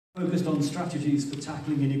focused on strategies for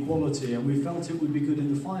tackling inequality, and we felt it would be good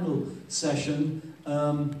in the final session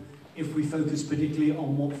if we focus particularly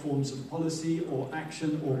on what forms of policy or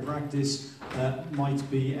action or practice might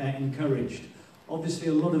be encouraged. Obviously,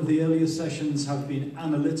 a lot of the earlier sessions have been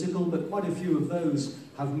analytical, but quite a few of those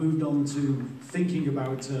have moved on to thinking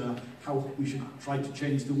about how we should try to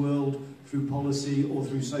change the world through policy or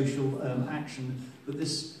through social action. But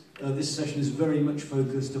this session is very much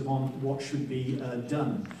focused upon what should be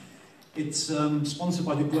done. It's sponsored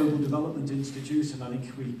by the Global Development Institute, and I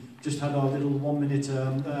think we just had our little 1-minute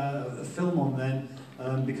film on then,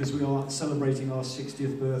 because we are celebrating our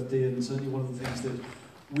 60th birthday, and certainly one of the things that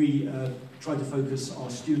we try to focus our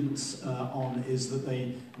students on is that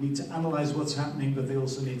they need to analyse what's happening, but they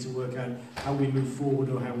also need to work out how we move forward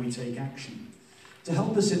or how we take action. To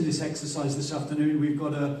help us in this exercise this afternoon, we've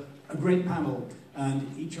got a great panel, and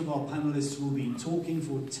each of our panellists will be talking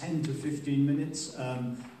for 10 to 15 minutes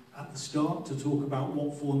at the start to talk about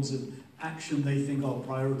what forms of action they think are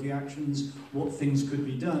priority actions, what things could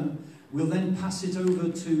be done. We'll then pass it over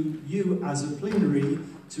to you as a plenary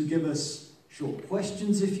to give us short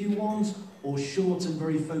questions if you want, or short and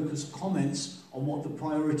very focused comments on what the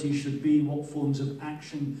priority should be, what forms of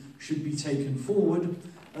action should be taken forward.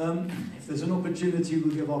 If there's an opportunity,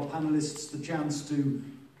 we'll give our panellists the chance to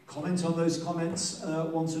comment on those comments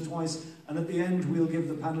once or twice, and at the end we'll give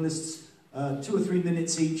the panellists 2 or 3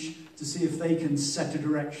 minutes each to see if they can set a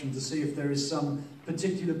direction, to see if there is some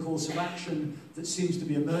particular course of action that seems to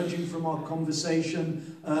be emerging from our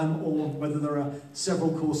conversation, or whether there are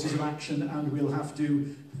several courses of action, and we'll have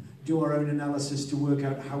to do our own analysis to work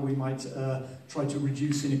out how we might try to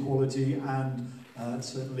reduce inequality and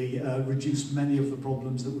certainly reduce many of the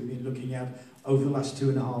problems that we've been looking at over the last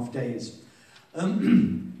 2.5 days.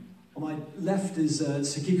 On my left is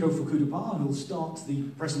Sekiko Fukudapa, who will start the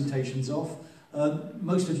presentations off.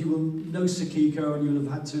 Most of you will know Sekiko, and you'll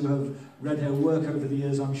have had to have read her work over the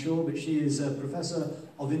years, I'm sure, but she is a Professor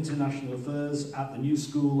of International Affairs at the New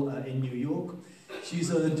School in New York. She's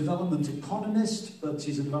a development economist, but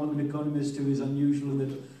she's a development economist who is unusual in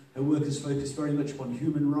that her work is focused very much upon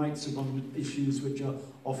human rights, upon issues which are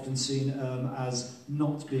often seen as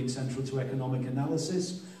not being central to economic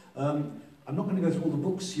analysis. I'm not going to go through all the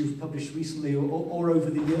books you've published recently or over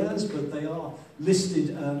the years, but they are listed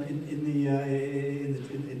in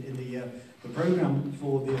the programme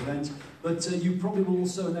for the event. But you probably will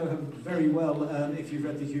also know her very well if you've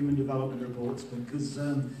read the Human Development Reports, because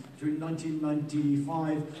during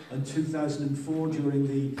 1995 and 2004, during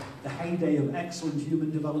the heyday of excellent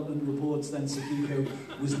Human Development Reports, then Sekiko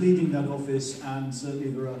was leading that office, and certainly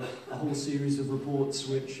there are a whole series of reports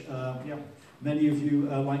which, many of you,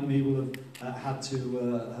 like me, will have had to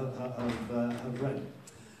have read.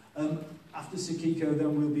 After Sekiko,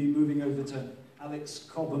 then we'll be moving over to Alex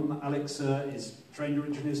Cobham. Alex is trained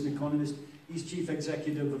originally as an economist. He's Chief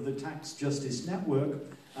Executive of the Tax Justice Network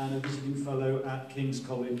and a visiting fellow at King's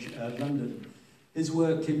College London. His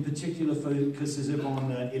work in particular focuses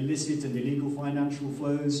upon illicit and illegal financial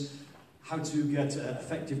flows, how to get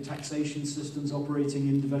effective taxation systems operating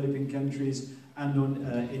in developing countries, and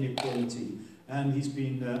on inequality. And he's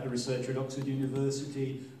been a researcher at Oxford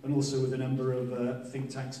University, and also with a number of think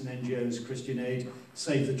tanks and NGOs, Christian Aid,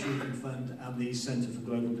 Save the Children Fund, and the Centre for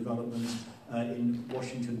Global Development in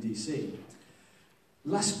Washington, DC.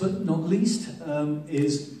 Last but not least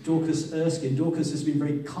is Dorcas Erskine. Dorcas has been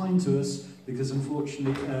very kind to us, because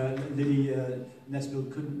unfortunately Lily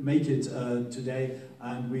Nesbitt couldn't make it today,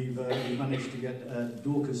 and we've managed to get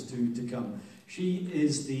Dorcas to come. She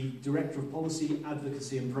is the Director of Policy,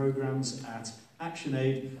 Advocacy and Programmes at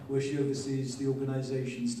ActionAid, where she oversees the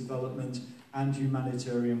organisation's development and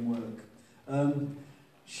humanitarian work.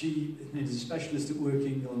 She is a specialist at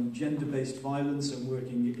working on gender-based violence and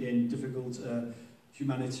working in difficult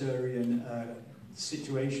humanitarian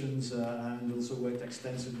situations, and also worked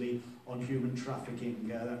extensively on human trafficking.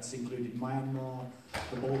 That's included Myanmar,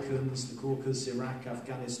 the Balkans, the Caucasus, Iraq,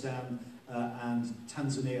 Afghanistan, and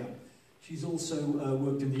Tanzania. She's also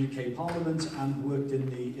worked in the UK Parliament and worked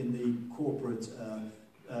in the corporate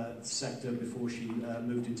sector before she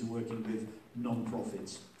moved into working with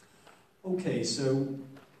non-profits. Okay, so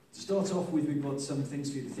to start off with, we've got some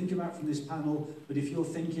things for you to think about from this panel, but if you're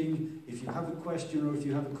thinking, if you have a question or if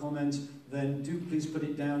you have a comment, then do please put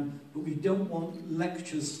it down. But we don't want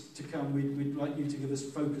lectures to come, we'd like you to give us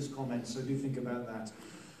focused comments, so do think about that.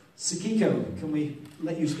 Sekiko, can we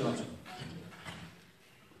let you start?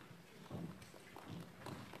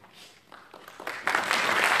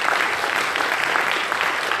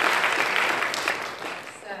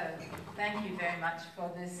 Thank you very much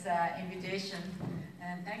for this invitation,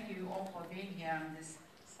 and thank you all for being here on this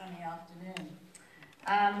sunny afternoon.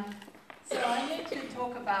 So I'm going to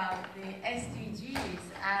talk about the SDGs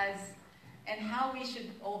and how we should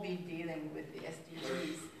all be dealing with the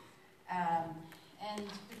SDGs, and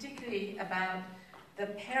particularly about the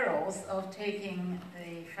perils of taking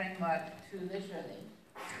the framework too literally.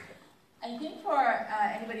 I think for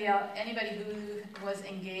anybody who was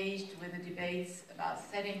engaged with the debates about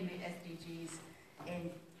setting the SDGs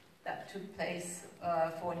that took place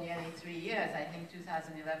for nearly 3 years, I think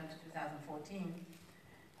 2011 to 2014,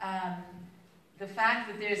 the fact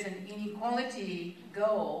that there's an inequality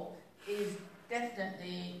goal is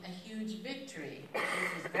definitely a huge victory. This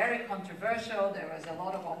was very controversial. There was a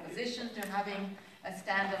lot of opposition to having a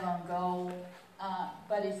standalone goal,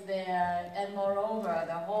 but it's there. And moreover,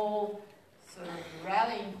 the whole sort of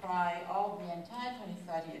rallying cry of the entire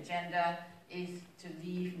 2030 agenda is to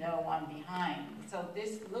leave no one behind. So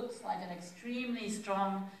this looks like an extremely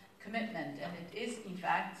strong commitment, and it is, in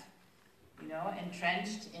fact,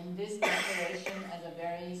 entrenched in this declaration as a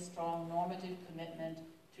very strong normative commitment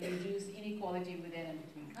to reduce inequality within and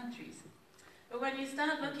between countries. But when you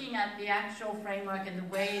start looking at the actual framework and the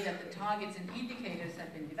way that the targets and indicators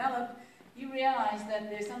have been developed, you realize that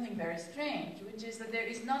there's something very strange, which is that there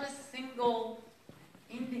is not a single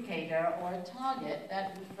indicator or a target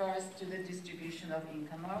that refers to the distribution of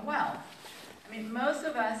income or wealth. I mean, most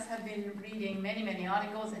of us have been reading many, many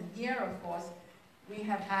articles, and here, of course, we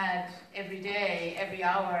have had every day, every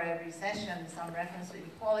hour, every session, some reference to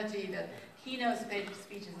inequality. The keynote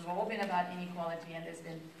speeches have all been about inequality, and there's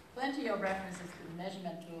been plenty of references to the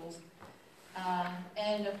measurement tools.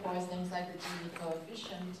 And, of course, things like the Gini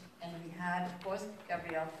coefficient. And we had, of course,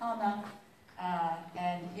 Gabriel Palma,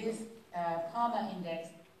 and his Palma index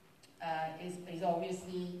is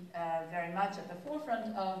obviously very much at the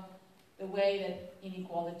forefront of the way that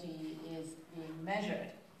inequality is being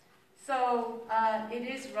measured. So it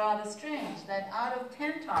is rather strange that out of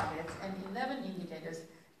 10 targets and 11 indicators,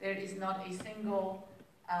 there is not a single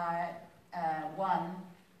one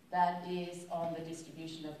that is on the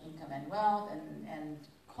distribution of income and wealth, and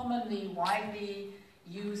commonly, widely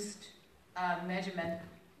used measurement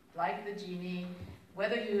like the Gini,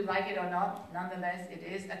 whether you like it or not, nonetheless, it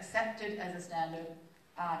is accepted as a standard,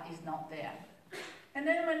 is not there. And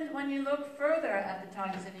then when you look further at the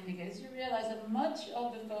targets and indicators, you realize that much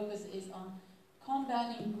of the focus is on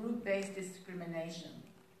combating group-based discrimination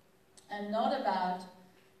and not about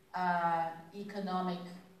economic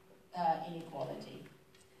inequality.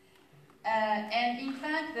 And in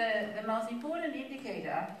fact, the most important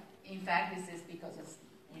indicator, in fact, this is because it's,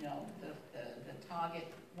 the target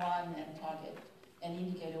 1 and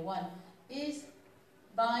indicator 1, is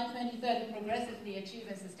by 2030 progressively achieve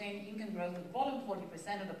and sustain income growth of the bottom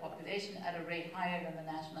 40% of the population at a rate higher than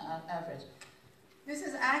the national average. This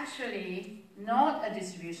is actually not a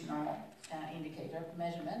distributional indicator of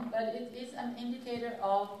measurement, but it is an indicator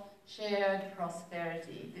of shared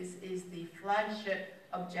prosperity. This is the flagship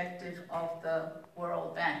objective of the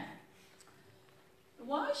World Bank.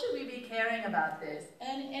 Why should we be caring about this?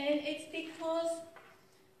 And it's because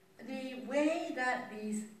the way that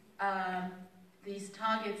these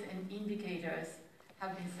targets and indicators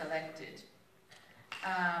have been selected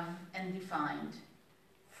and defined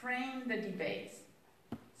frame the debates.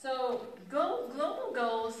 So global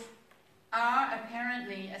goals are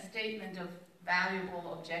apparently a statement of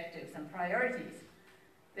valuable objectives and priorities.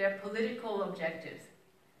 They're political objectives.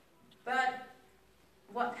 But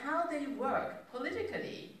how they work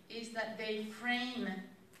politically is that they frame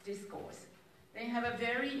discourse. They have a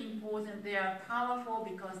very important, they are powerful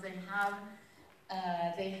because they have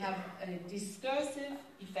discursive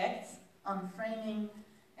effects on framing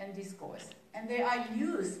and discourse. And they are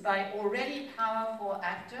used by already powerful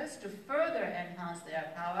actors to further enhance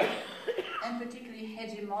their power, and particularly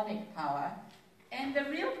hegemonic power. And the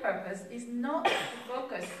real purpose is not to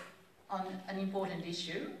focus on an important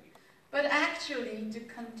issue, but actually to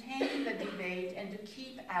contain the debate and to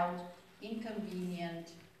keep out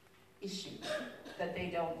inconvenient issues that they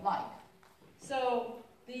don't like. So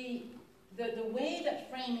the way that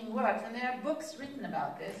framing works, and there are books written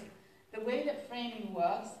about this, the way that framing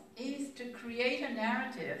works is to create a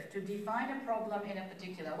narrative, to define a problem in a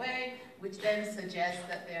particular way, which then suggests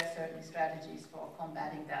that there are certain strategies for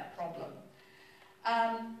combating that problem.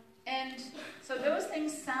 And so those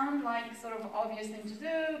things sound like sort of obvious thing to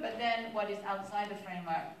do, but then what is outside the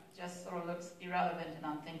framework just sort of looks irrelevant and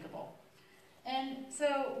unthinkable. And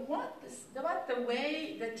so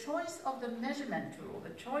the choice of the measurement tool,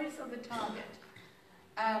 the choice of the target,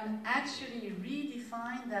 actually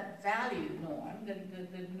redefine that value norm,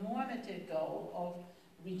 the normative goal of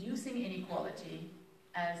reducing inequality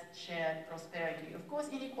as shared prosperity. Of course,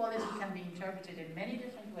 inequality can be interpreted in many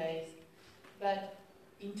different ways, but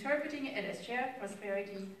interpreting it as shared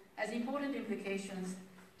prosperity has important implications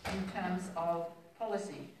in terms of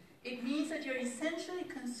policy. It means that you're essentially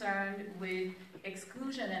concerned with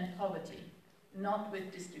exclusion and poverty, not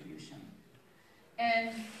with distribution.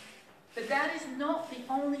 But that is not the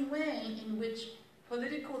only way in which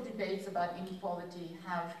political debates about inequality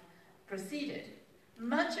have proceeded.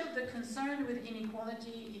 Much of the concern with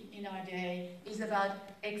inequality in our day is about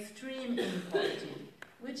extreme inequality,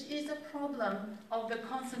 which is a problem of the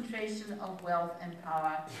concentration of wealth and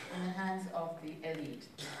power in the hands of the elite.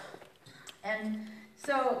 And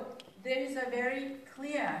so there is a very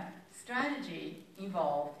clear strategy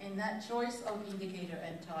involved in that choice of indicator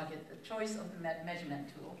and target, the choice of the measurement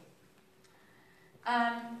tool.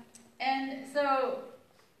 And so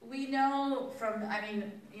we know from,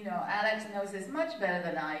 Alex knows this much better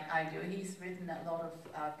than I do. He's written a lot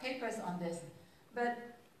of papers on this. But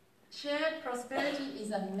shared prosperity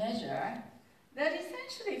is a measure that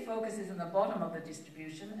essentially focuses on the bottom of the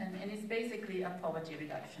distribution and is basically a poverty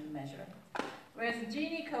reduction measure. Whereas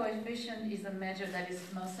Gini coefficient is a measure that is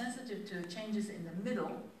most sensitive to changes in the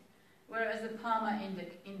middle, whereas the Palmer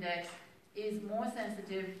index is more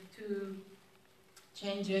sensitive to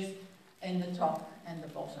changes in the top and the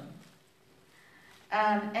bottom.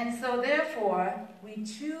 And so therefore, we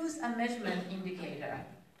choose a measurement indicator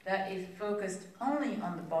that is focused only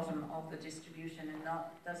on the bottom of the distribution and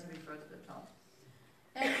doesn't refer to the top.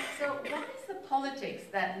 And so what is the politics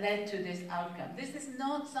that led to this outcome? This is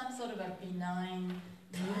not some sort of a benign,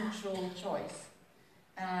 neutral choice.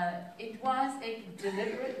 It was a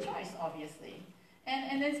deliberate choice, obviously.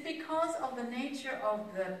 And it's because of the nature of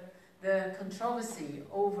the controversy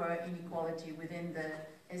over inequality within the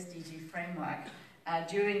SDG framework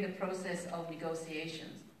during the process of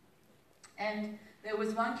negotiations. And there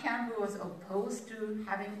was one camp who was opposed to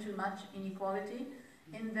having too much inequality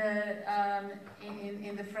in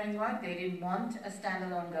the framework. They didn't want a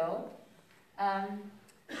standalone goal.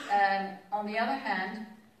 On the other hand,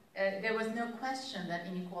 there was no question that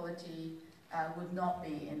inequality would not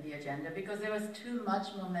be in the agenda because there was too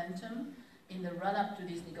much momentum in the run-up to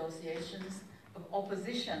these negotiations of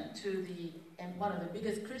opposition to and one of the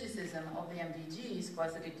biggest criticism of the MDGs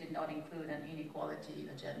was that it did not include an inequality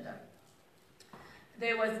agenda.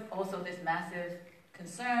 There was also this massive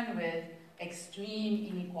concern with extreme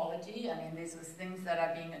inequality. These were things that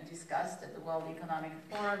are being discussed at the World Economic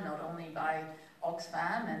Forum, not only by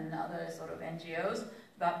Oxfam and other sort of NGOs,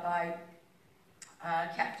 but by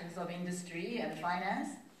captains of industry and finance,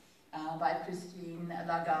 by Christine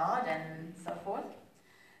Lagarde and so forth.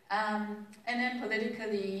 And then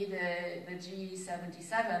politically, the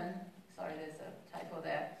G77, sorry, there's a typo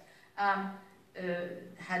there,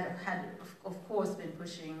 had of course been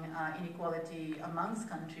pushing inequality amongst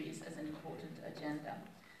countries as an important agenda.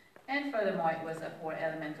 And furthermore, it was a core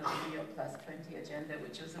element of the Rio Plus 20 agenda,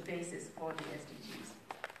 which was the basis for the SDGs.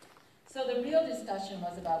 So the real discussion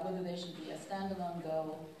was about whether there should be a standalone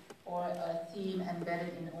goal or a theme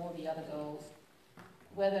embedded in all the other goals,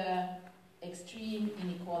 whether extreme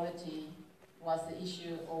inequality was the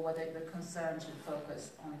issue or whether the concern should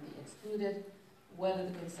focus on the excluded, whether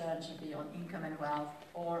the concern should be on income and wealth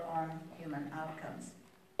or on human outcomes.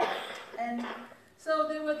 And so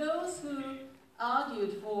there were those who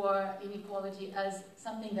argued for inequality as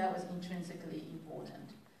something that was intrinsically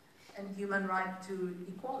important and human right to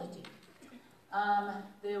equality.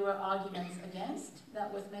 There were arguments against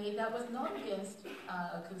that was made that was not against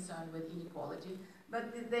a concern with inequality,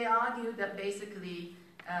 but they argued that basically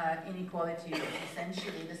inequality is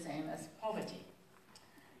essentially the same as poverty.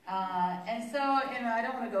 And so, I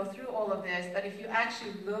don't want to go through all of this, but if you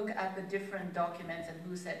actually look at the different documents and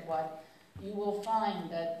who said what, you will find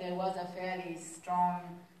that there was a fairly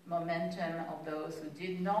strong momentum of those who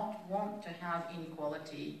did not want to have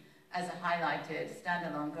inequality as a highlighted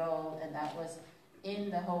standalone goal, and that was in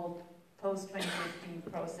the whole post-2015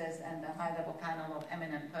 process and the high-level panel of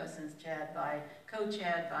eminent persons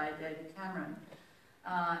co-chaired by David Cameron.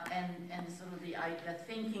 And sort of the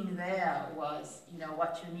thinking there was,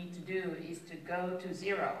 what you need to do is to go to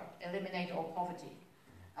zero, eliminate all poverty.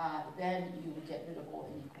 Then you would get rid of all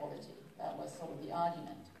inequality. That was sort of the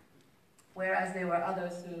argument. Whereas there were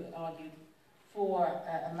others who argued for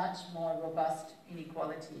a much more robust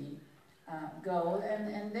inequality goal,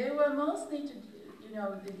 and they were mostly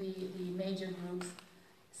the major groups.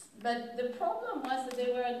 But the problem was that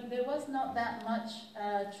there was not that much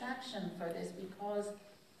traction for this because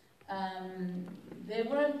there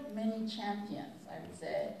weren't many champions, I would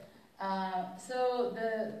say. So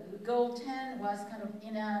the goal 10 was kind of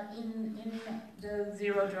in the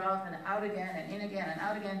zero draft and out again and in again and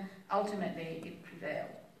out again. Ultimately, it prevailed.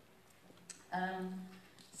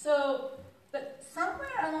 But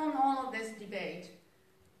somewhere along all of this debate,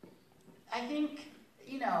 I think,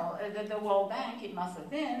 you know, the World Bank, it must have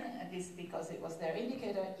been, this because it was their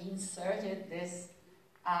indicator, inserted this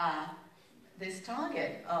this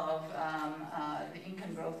target of the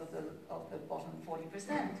income growth of the bottom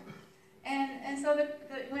 40%. And so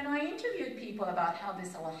when I interviewed people about how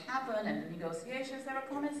this all happened and the negotiations, there were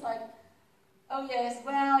comments like, oh yes,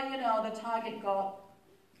 well, you know, the target got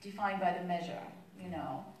defined by the measure, you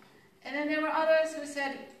know. And then there were others who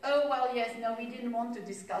said, oh, well, yes, no, we didn't want to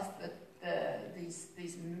discuss these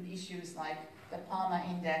issues like the Palmer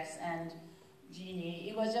Index and Gini.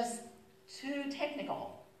 It was just too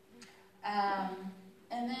technical.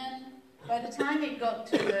 And then by the time it got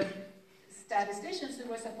to the statisticians who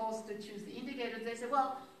were supposed to choose the indicators, they said,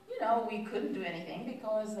 well, you know, we couldn't do anything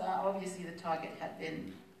because obviously the target had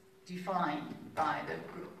been defined by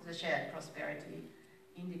the shared prosperity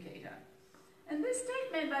indicator. And this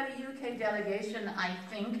statement by the UK delegation, I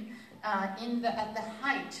think, at the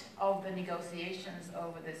height of the negotiations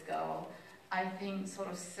over this goal, I think sort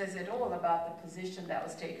of says it all about the position that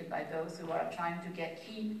was taken by those who are trying to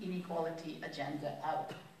keep inequality agenda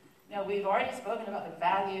out. Now, we've already spoken about the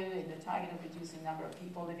value in the target of reducing number of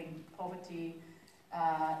people living in poverty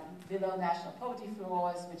below national poverty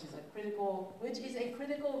floors, which is a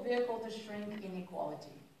critical vehicle to shrink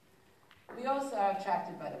inequality. We also are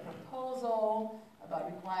attracted by the proposal about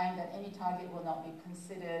requiring that any target will not be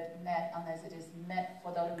considered met unless it is met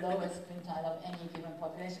for the lowest quintile of any given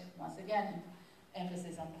population. Once again,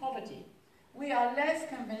 emphasis on poverty. We are less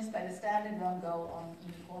convinced by the standalone goal on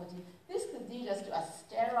inequality. This could lead us to a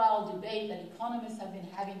sterile debate that economists have been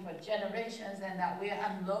having for generations and that we are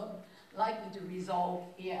unlikely to resolve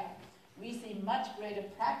here. We see much greater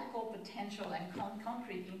practical potential and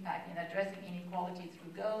concrete impact in addressing inequality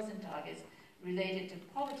through goals and targets related to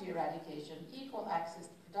poverty eradication, equal access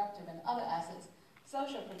to productive and other assets,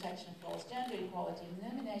 social protection floors, gender equality,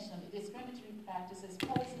 elimination of discriminatory practices,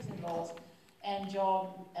 policies and laws, and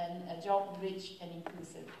job-rich and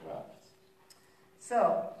inclusive growth.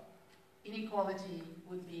 So, inequality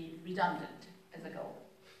would be redundant as a goal.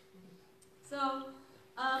 So,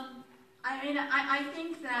 I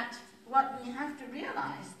think that what we have to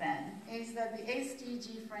realize then is that the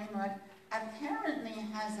SDG framework apparently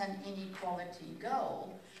has an inequality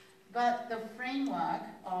goal, but the framework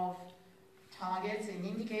of targets and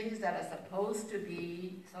indicators that are supposed to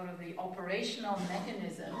be sort of the operational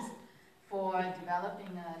mechanisms for developing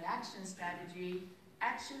an action strategy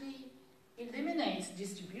actually eliminates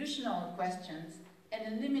distributional questions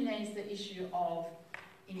and eliminates the issue of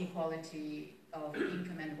inequality of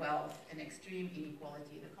income and wealth and extreme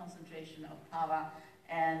inequality, the concentration of power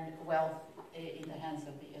and wealth in the hands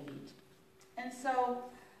of the elite. And so,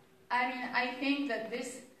 I think that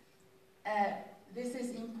this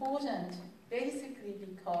is important basically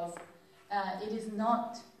because it is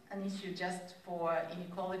not an issue just for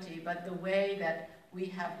inequality, but the way that we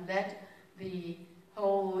have let the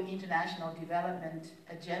whole international development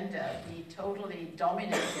agenda be totally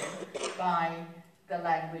dominated by the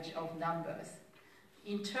language of numbers.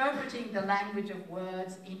 Interpreting the language of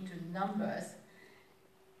words into numbers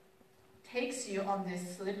takes you on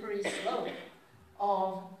this slippery slope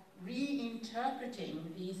of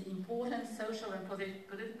reinterpreting these important social and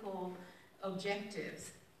political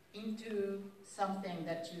objectives into something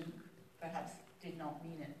that you perhaps did not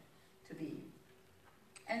mean it to be.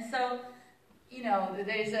 And so, you know,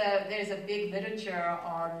 there's a big literature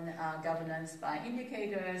on governance by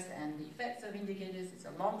indicators and the effects of indicators. It's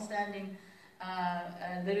a long-standing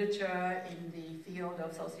literature in the field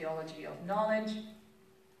of sociology of knowledge.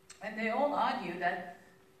 And they all argue that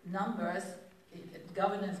numbers,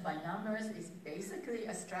 governance by numbers, is basically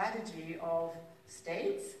a strategy of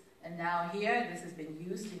states. And now here, this has been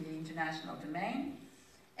used in the international domain.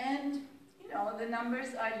 And, you know, the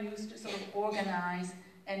numbers are used to sort of organize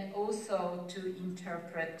and also to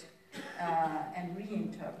interpret and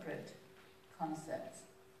reinterpret concepts.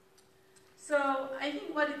 So I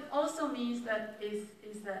think what it also means that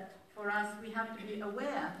is that for us, we have to be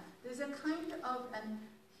aware there's a kind of an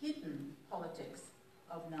hidden politics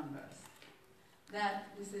of numbers. That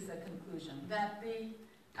this is a conclusion, that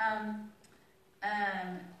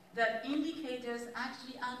that indicators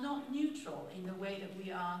actually are not neutral in the way that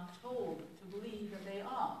we are told to believe that they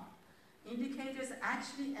are. Indicators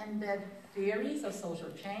actually embed theories of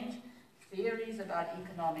social change, theories about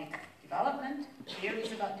economic development,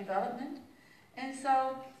 theories about development. And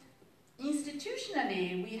so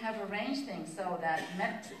Institutionally, we have arranged things so that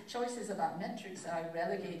choices about metrics are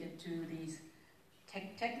relegated to these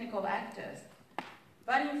technical actors.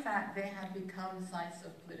 But in fact, they have become sites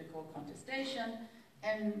of political contestation,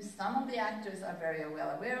 and some of the actors are very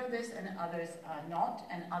well aware of this, and others are not,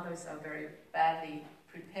 and others are very badly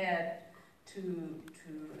prepared to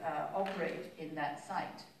operate in that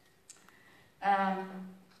site.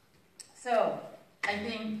 So I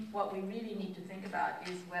think what we really need to think about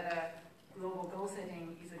is whether global goal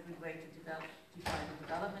setting is a good way to define the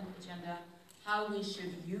development agenda, how we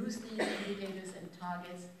should use these indicators and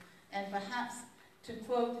targets, and perhaps to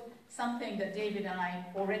quote something that David and I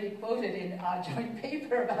already quoted in our joint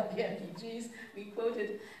paper about the MDGs. We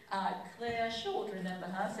quoted Claire Short, remember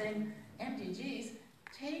her, saying, MDGs,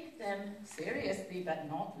 take them seriously, but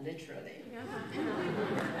not literally.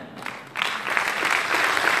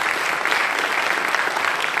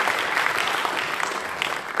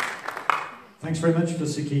 Thanks very much for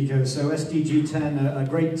Sakiko. So SDG 10,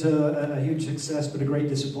 a huge success, but a great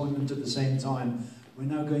disappointment at the same time. We're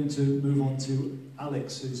now going to move on to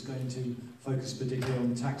Alex, who's going to focus particularly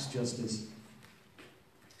on tax justice.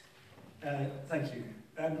 Thank you.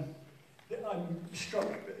 I'm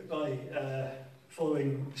struck by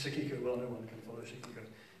following Sakiko. Well, no one can follow Sakiko,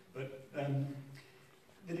 but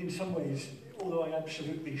that in some ways, although I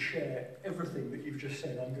absolutely share everything that you've just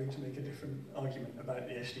said, I'm going to make a different argument about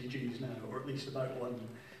the SDGs now, or at least about one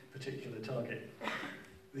particular target.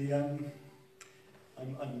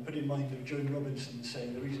 I'm put in mind of Joan Robinson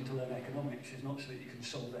saying the reason to learn economics is not so that you can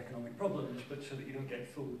solve economic problems, but so that you don't get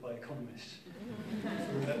fooled by economists.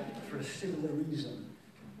 For a similar reason,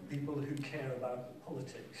 people who care about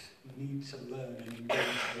politics need to learn and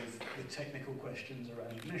engage with the technical questions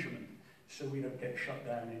around measurement, so we don't get shut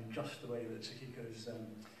down in just the way that Sakiko's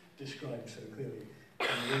described so clearly.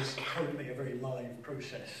 And there is currently a very live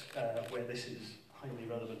process where this is highly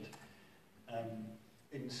relevant.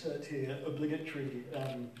 Insert here obligatory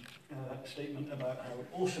statement about how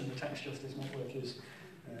awesome the tax justice network is,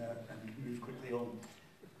 and move quickly on.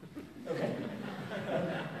 Okay.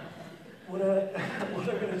 What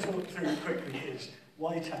I'm going to talk through quickly is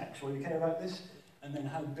why tax, why we care about this, and then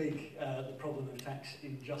how big the problem of tax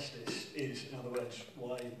injustice is, in other words,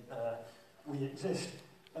 why we exist,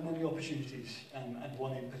 and then the opportunities, and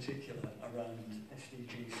one in particular around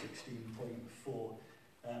SDG 16.4.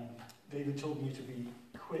 David told me to be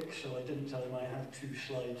quick, so I didn't tell him I have 2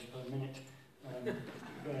 slides per minute.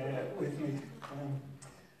 Bear with me.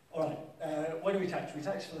 All right, why do we tax? We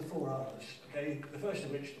tax for the 4 R's, okay? The first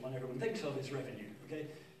of which, the one everyone thinks of, is revenue, okay?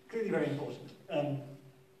 Clearly very important.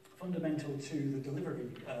 Fundamental to the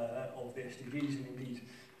delivery of the SDGs, and indeed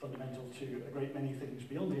fundamental to a great many things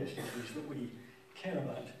beyond the SDGs that we care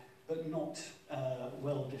about, but not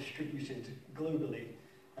well distributed globally.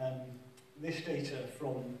 This data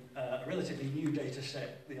from a relatively new data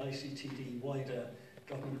set, the ICTD wider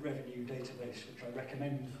government revenue database, which I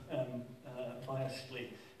recommend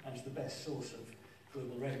biasedly as the best source of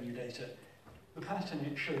global revenue data. The pattern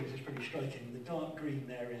it shows is pretty striking. The dark green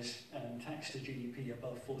there is tax to GDP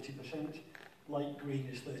above 40%, light green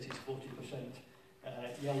is 30 to 40%,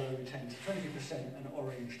 yellow 10 to 20%, and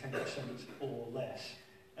orange 10% or less.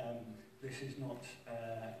 This is not,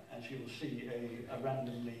 as you'll see, a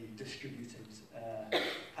randomly distributed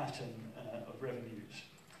pattern of revenues.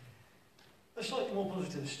 A slightly more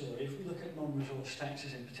positive story, if we look at non-resource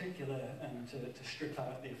taxes in particular, and to strip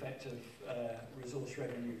out the effect of resource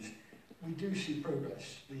revenues, we do see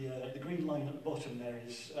progress. The green line at the bottom there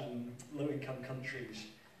is low-income countries,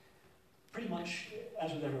 pretty much,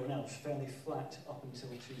 as with everyone else, fairly flat up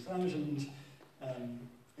until 2000.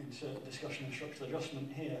 Insert discussion of structural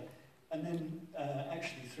adjustment here. And then,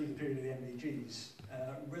 actually, through the period of the MDGs,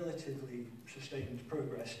 relatively sustained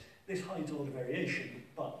progress. This hides a lot of variation,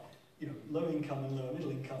 but low income and lower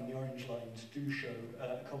middle income, the orange lines do show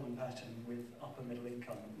a common pattern with upper middle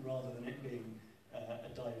income, rather than it being a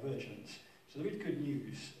divergence. So there is good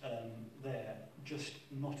news there, just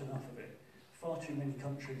not enough of it. Far too many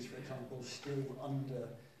countries, for example, still under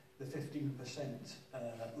the 15%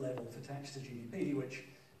 level for tax to GDP, which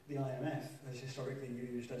the IMF has historically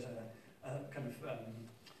used as a kind of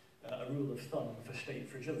a rule of thumb for state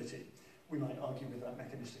fragility. We might argue with that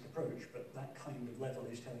mechanistic approach, but that kind of level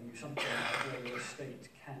is telling you something about where a state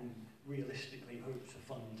can realistically hope to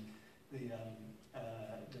fund the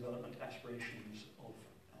development aspirations of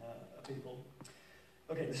a people.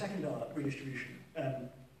 Okay, the second R, redistribution.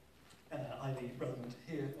 Highly relevant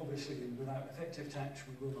here. Obviously, without effective tax,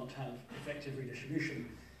 we will not have effective redistribution.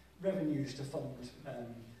 Revenues to fund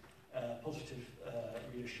positive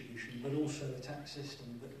redistribution, but also a tax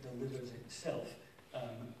system that delivers itself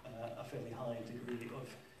a fairly high degree of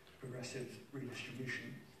progressive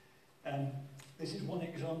redistribution. This is one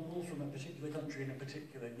example from a particular country in a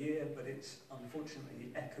particular year, but it's unfortunately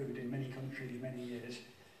echoed in many countries, many years.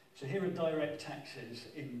 So here are direct taxes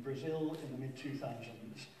in Brazil in the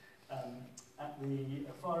mid-2000s. At the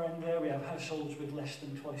far end there, we have households with less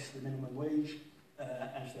than twice the minimum wage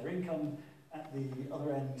as their income. At the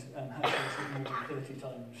other end, households with more than 30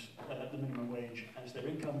 times the minimum wage as their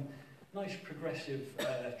income. Nice progressive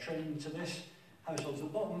trend to this. Households at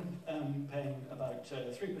the bottom paying about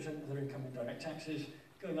 3% of their income in direct taxes,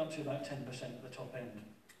 going up to about 10% at the top end.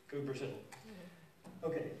 Go Brazil.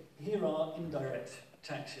 Okay, here are indirect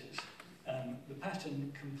taxes. The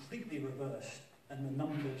pattern completely reversed and the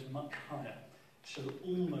numbers much higher. So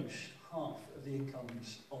almost half of the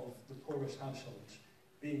incomes of the poorest households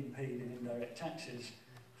being paid in indirect taxes,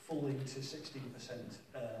 falling to 16%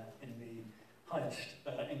 in the highest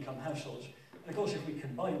income households. And of course, if we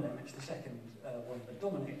combine them, it's the second one that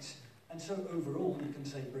dominates. And so overall, you can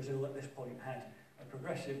say Brazil at this point had a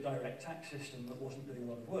progressive direct tax system that wasn't doing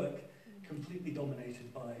a lot of work, completely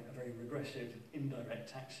dominated by a very regressive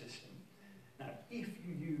indirect tax system. Now, if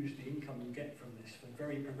you use the income you get from this for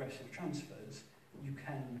very progressive transfers, you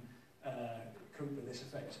can cope with this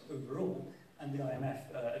effect overall. And the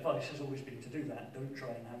IMF advice has always been to do that. Don't try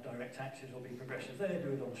and have direct taxes or be progressive there,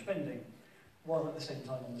 do it on spending. While at the same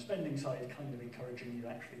time on the spending side, kind of encouraging you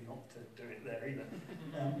actually not to do it there either.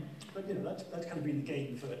 But you know, that's kind of been the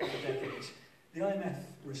game for decades. The IMF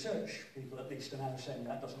research people at least are now saying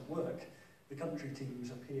that doesn't work. The country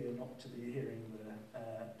teams appear not to be hearing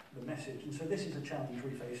the message. And so this is a challenge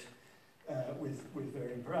we face with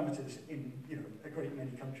varying parameters in a great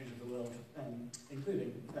many countries of the world,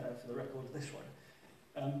 including, for the record, this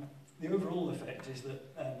one. The overall effect is that,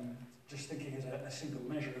 just thinking as a single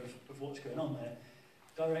measure of what's going on there,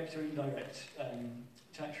 direct or indirect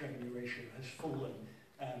tax revenue ratio has fallen.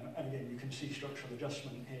 And again, you can see structural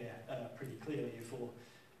adjustment here pretty clearly for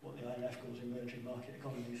what the IMF calls emerging market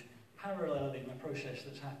economies, paralleling a process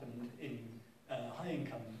that's happened in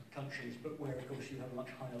high-income countries, but where, of course, you have a much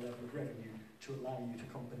higher level of revenue to allow you to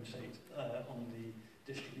compensate on the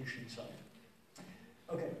distribution side.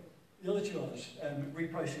 Okay, the other two others,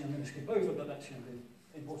 repricing I'm going to skip over, but that's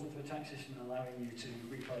important for a tax system, allowing you to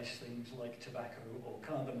reprice things like tobacco or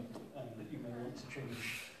carbon that you may want to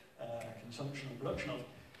change consumption or production of.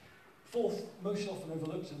 Fourth, most often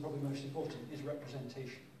overlooked and probably most important, is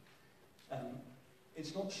representation.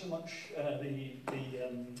 It's not so much the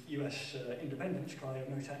US independence cry of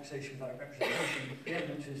no taxation without representation, but the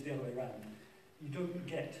evidence is the other way around. You don't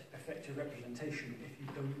get effective representation if you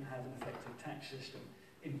don't have an effective tax system.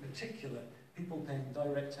 In particular, people paying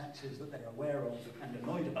direct taxes that they're aware of and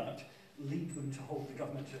annoyed about lead them to hold the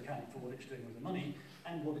government to account for what it's doing with the money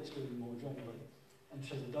and what it's doing more generally. And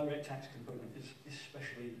so the direct tax component is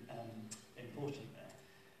especially important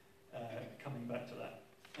there. Coming back to that.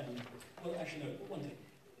 Well, actually, no, one thing.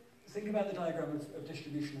 Think about the diagram of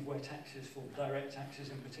distribution of where taxes fall, direct taxes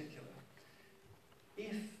in particular.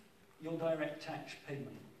 If your direct tax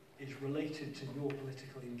payment is related to your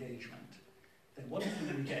political engagement, then one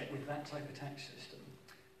thing we get with that type of tax system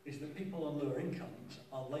is that people on lower incomes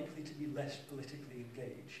are likely to be less politically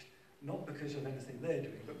engaged, not because of anything they're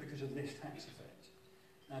doing, but because of this tax effect.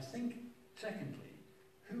 Now think, secondly,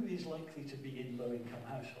 who is likely to be in low-income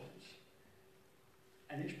households?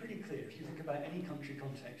 And it's pretty clear, if you think about any country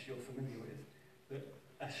context you're familiar with,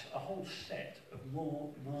 that a whole set of more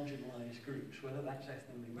marginalised groups, whether that's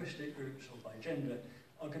ethno-linguistic groups or by gender,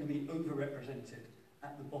 are going to be overrepresented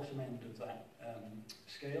at the bottom end of that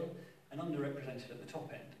scale and underrepresented at the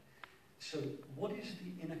top end. So what is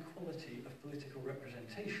the inequality of political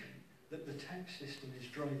representation that the tax system is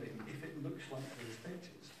driving if it looks like those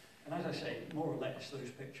pictures? And as I say, more or less,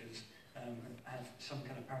 those pictures have some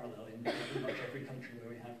kind of parallel in pretty much every country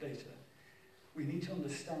where we have data. We need to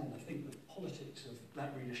understand, I think, the politics of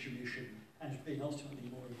that redistribution as being ultimately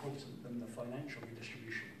more important than the financial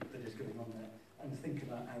redistribution that is going on there, and think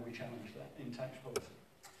about how we challenge that in tax policy.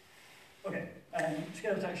 Okay,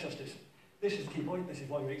 scale of tax justice. This is the key point, this is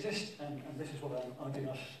why we exist, and this is what I'm arguing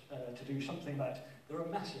us to do something about. There are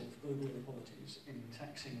massive global inequalities in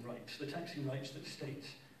taxing rights, the taxing rights that states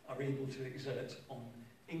are able to exert on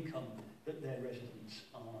income that their residents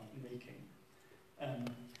are making. And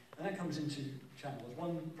that comes into channels.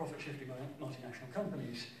 One, profit shifting by multinational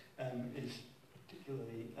companies is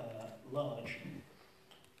particularly large.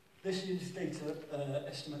 This is data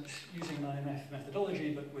estimates using an IMF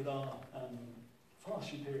methodology, but with our far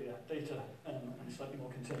superior data and slightly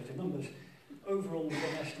more conservative numbers. Overall, we've got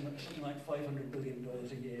an estimate of something like $500 billion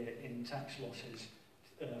a year in tax losses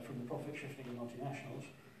from the profit shifting of multinationals.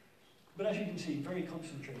 But as you can see, very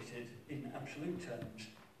concentrated in absolute terms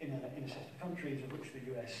in a set of countries, of which the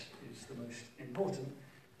US is the most important.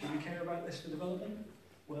 Do we care about this for development?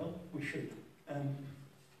 Well, we should.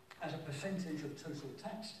 As a percentage of total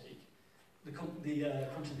tax take, the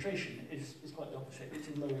concentration is quite the opposite. It's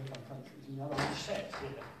in low-income countries. And you have a set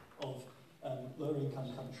here of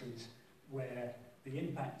lower-income countries where the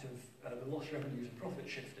impact of the lost revenues and profit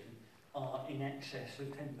shifting are in excess of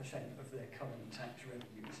 10% of their current tax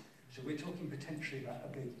revenues. So we're talking potentially about a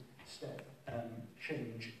big step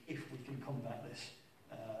change if we can combat this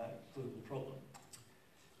global problem.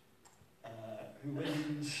 Who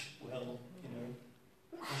wins? Well, you know,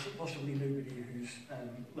 possibly nobody whose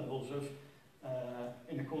levels of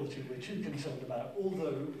inequality we're too concerned about,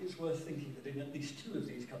 although it's worth thinking that in at least two of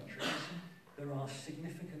these countries there are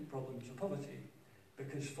significant problems of poverty,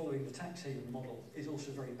 because following the tax haven model is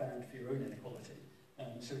also very bad for your own inequality.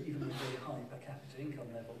 So even with very high per capita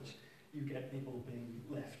income levels, you get people being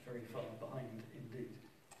left very far behind indeed.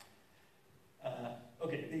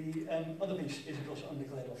 Okay, the other piece is of course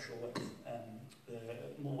undeclared offshore wealth.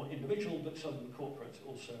 The more individual but some corporate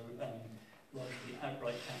also largely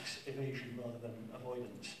outright tax evasion rather than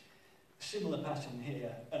avoidance. Similar pattern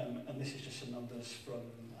here, and this is just some numbers from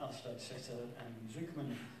Alstad, Setter and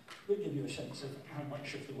Zuckman, that give you a sense of how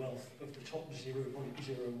much of the wealth of the top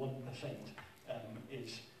 0.01%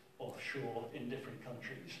 is offshore in different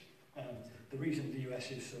countries. The reason the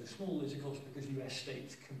US is so small is of course because US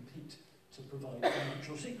states compete to provide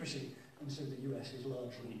financial secrecy, and so the US is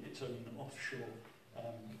largely its own offshore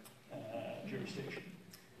jurisdiction.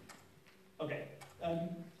 Okay,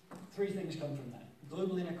 three things come from that.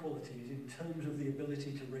 Global inequalities in terms of the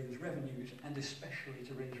ability to raise revenues, and especially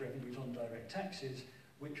to raise revenues on direct taxes,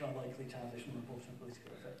 which are likely to have this more important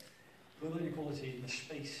political effect. Global inequality in the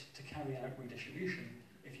space to carry out redistribution.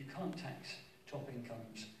 If you can't tax top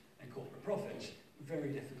incomes and corporate profits,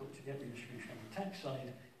 very difficult to get redistribution on the tax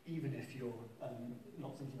side, even if you're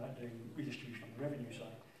not thinking about doing redistribution on the revenue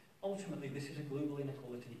side. Ultimately, this is a global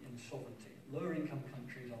inequality in sovereignty. Lower income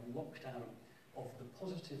countries are locked out of the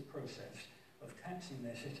positive process of taxing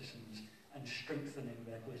their citizens and strengthening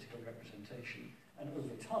their political representation. And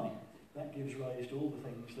over time, that gives rise to all the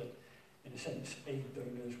things that, in a sense, aid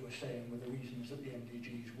donors were saying were the reasons that the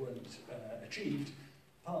MDGs weren't achieved.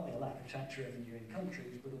 Partly a lack of tax revenue in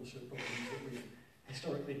countries, but also problems that we've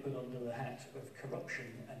historically put under the hat of corruption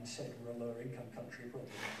and said were a lower income country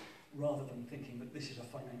problem, rather than thinking that this is a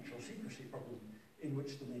financial secrecy problem in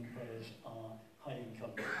which the main players are high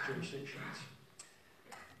income jurisdictions.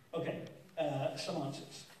 Okay, some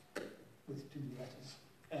answers with two letters.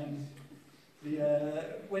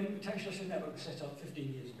 When Tax Justice Network was set up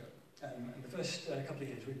 15 years ago, and the first couple of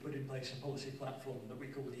years we put in place a policy platform that we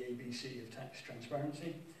call the ABC of tax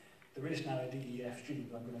transparency. There is now a DEFG,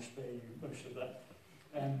 but I'm going to spare you most of that.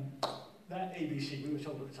 That ABC, we were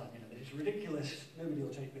told at the time, you know, this is ridiculous, nobody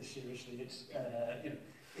will take this seriously, it's, you know,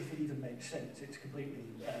 if it even makes sense, it's completely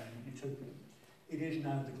utopian. It is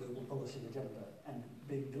now the global policy agenda, and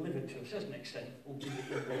being delivered to a certain extent, albeit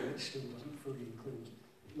in a way that still doesn't fully include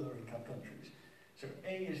lower income countries. So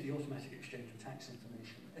A is the automatic exchange of tax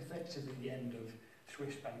information, effectively the end of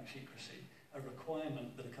Swiss bank secrecy, a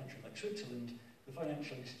requirement that a country like Switzerland, the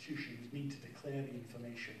financial institutions need to declare the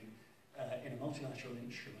information in a multilateral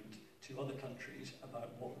instrument to other countries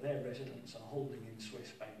about what their residents are holding in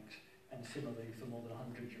Swiss banks, and similarly for more than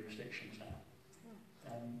 100 jurisdictions now.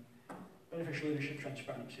 Beneficial ownership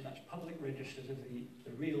transparency, that's public registers of the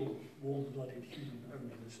real warm-blooded human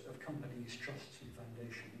owners of companies, trusts and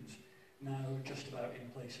foundations, now just about in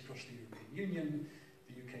place across the European Union.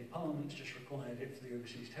 The UK Parliament's just required it for the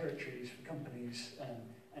overseas territories for companies,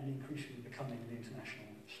 and increasingly becoming the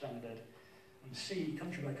international standard. And C,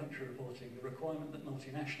 country-by-country reporting, the requirement that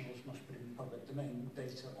multinationals must put in the public domain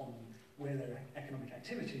data on where their economic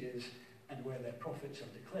activity is and where their profits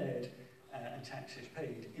are declared and taxes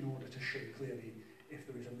paid, in order to show clearly if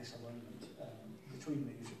there is a misalignment between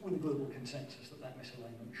these, with a global consensus that that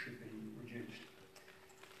misalignment should be reduced.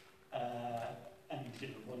 And you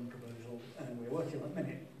know, one proposal, and we're working on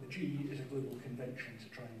many, the G is a global convention to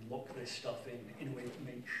try and lock this stuff in a way that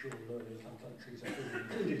makes sure lower income countries are fully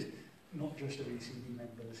included, not just OECD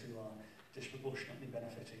members who are disproportionately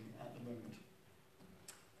benefiting at the moment.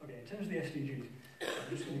 Okay, in terms of the SDGs, I'm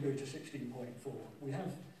just going to go to 16.4. We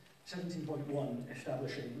have 17.1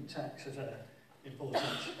 establishing tax as an important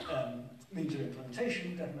means of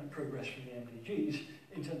implementation, definite progress from the MDGs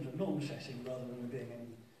in terms of norm setting rather than there being any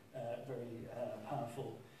very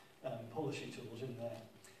powerful policy tools in there.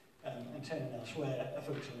 And 10 and elsewhere, a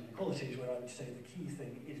focus on inequalities, where I would say the key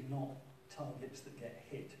thing is not targets that get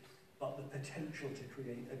hit, but the potential to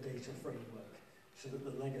create a data framework so that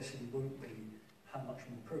the legacy won't be how much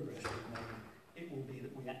more progress we've made. It will be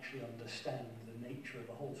that we actually understand the nature of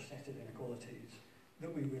a whole set of inequalities that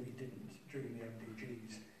we really didn't during the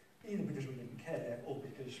MDGs, either because we didn't care or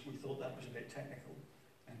because we thought that was a bit technical.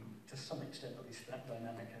 And to some extent, at least, that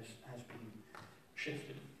dynamic has been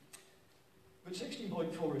shifted. But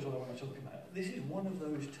 16.4 is what I want to talk about. This is one of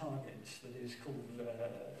those targets that is called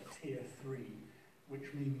Tier 3,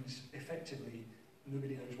 which means effectively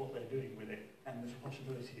nobody knows what they're doing with it, and there's a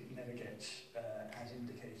possibility it never gets as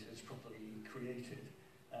indicators properly created.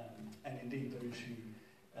 And indeed, those who,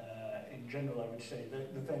 in general, I would say,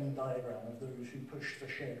 the Venn diagram of those who push for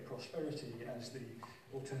shared prosperity as the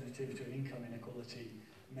alternative to an income inequality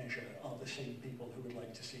measure are the same people who would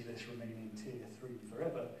like to see this remain in Tier 3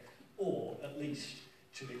 forever, or at least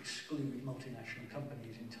to exclude multinational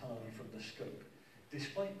companies entirely from the scope,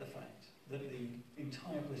 despite the fact that the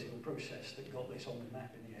entire political process that got this on the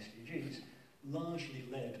map in the SDGs, largely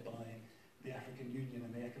led by the African Union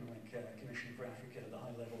and the Economic Commission for Africa, the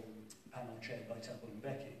high-level panel chaired by Thabo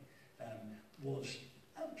Mbeki, was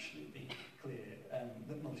absolutely clear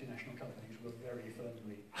that multinational companies were very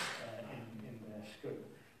firmly in their scope.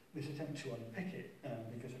 This attempt to unpick it,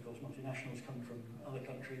 because of course multinationals come from other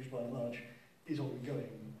countries by and large, is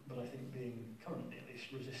ongoing, but I think being currently at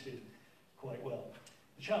least resisted quite well.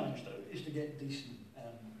 The challenge, though, is to get decent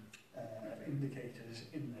indicators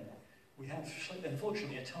in there. We have,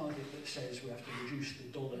 unfortunately, a target that says we have to reduce the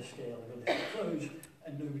dollar scale of illicit flows,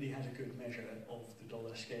 and nobody has a good measure of the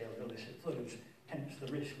dollar scale of illicit flows, hence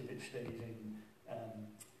the risk that it stays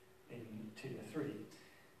in Tier 3.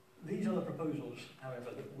 These are the proposals,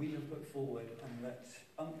 however, that we have put forward and that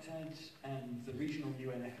UNCTAD and the regional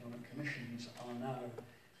UN economic commissions are now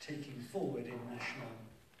taking forward in national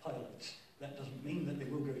pilots. That doesn't mean that they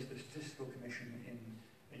will go to the Statistical Commission in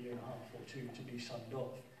a year and a half or two to be signed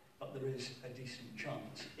off, but there is a decent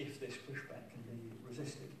chance if this pushback can be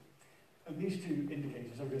resisted. And these two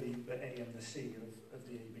indicators are really the A and the C of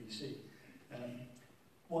the ABC.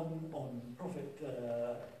 One on profit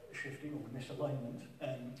shifting or misalignment,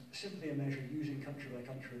 simply a measure using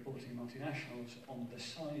country-by-country reporting multinationals on the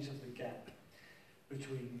size of the gap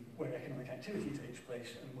between where economic activity takes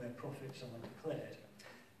place and where profits are declared.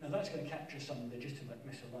 Now that's going to capture some legitimate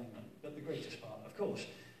misalignment, but the greatest part, of course,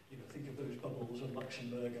 think of those bubbles of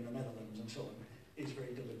Luxembourg and the Netherlands and so on, is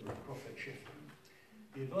very deliberate profit shifting.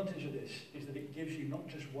 The advantage of this is that it gives you not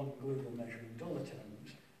just one global measure in dollar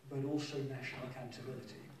terms, but also national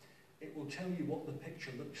accountability. It will tell you what the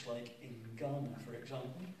picture looks like in Ghana, for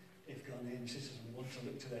example, if Ghanaian citizens want to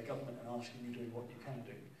look to their government and ask, are you doing what you can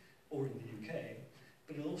do, or in the UK,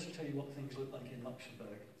 but it'll also tell you what things look like in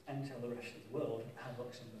Luxembourg and tell the rest of the world how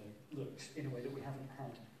Luxembourg looks in a way that we haven't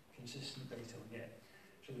had consistent data on yet.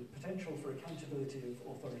 So the potential for accountability of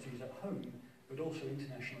authorities at home, but also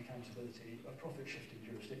international accountability of profit-shifting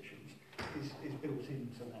jurisdictions is built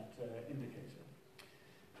into that indicator.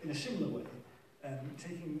 In a similar way,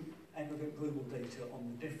 taking aggregate global data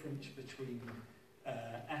on the difference between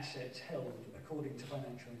assets held according to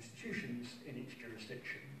financial institutions in each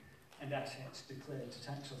jurisdiction and assets declared to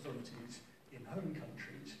tax authorities in home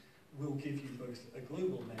countries will give you both a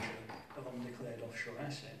global measure of undeclared offshore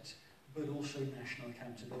assets, but also national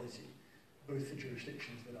accountability, both for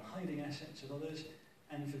jurisdictions that are hiding assets of others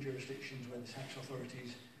and for jurisdictions where the tax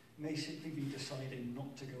authorities may simply be deciding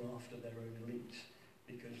not to go after their own elites,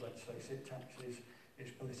 because, let's face it, tax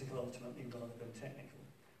is political ultimately rather than technical.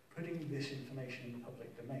 Putting this information in the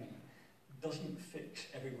public domain doesn't fix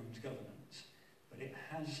everyone's governance, but it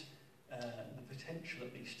has the potential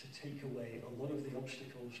at least to take away a lot of the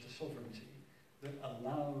obstacles to sovereignty that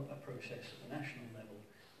allow a process at the national level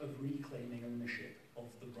of reclaiming ownership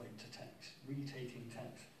of the right to tax, retaking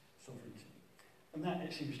tax sovereignty. And that,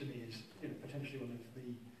 it seems to me, is potentially one of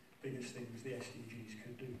the biggest things the SDGs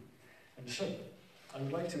could do. And so, I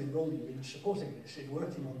would like to enrol you in supporting this, in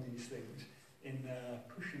working on these things, in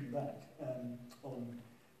pushing back on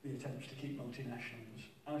the attempts to keep multinationals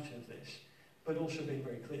out of this, but also being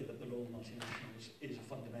very clear that the role of multinationals is a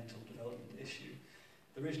fundamental development issue.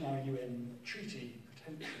 There is now a UN treaty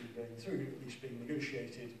potentially going through, at least being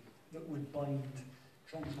negotiated, that would bind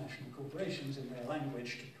transnational corporations in their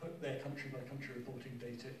language to put their country-by-country reporting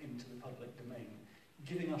data into the public domain,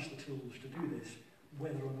 giving us the tools to do this,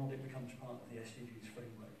 whether or not it becomes part of the SDGs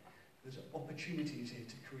framework. There's opportunities here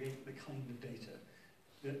to create the kind of data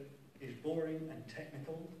that is boring and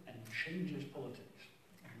technical and changes politics,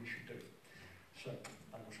 and we should do it. So,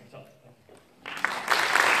 I will shut up.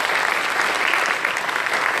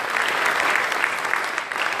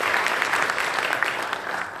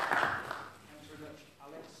 Thanks very much,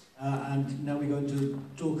 Alex.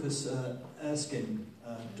 Dorcas Erskine.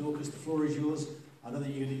 Dorcas, the floor is yours. I don't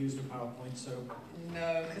think you're going to use the PowerPoint, so...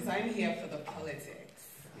 No, because I'm here for the politics.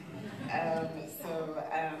 I'm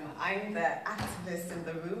the activist in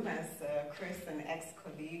the room, as Chris, an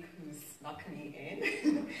ex-colleague who snuck me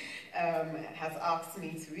in, has asked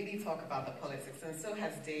me to really talk about the politics, and so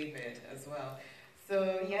has David as well.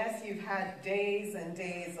 So yes, you've had days and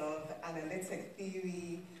days of analytic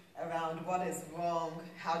theory around what is wrong,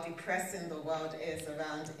 how depressing the world is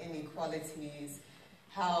around inequalities,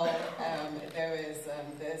 how there is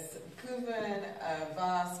this proven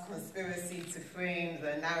vast conspiracy to frame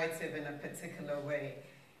the narrative in a particular way.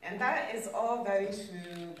 And that is all very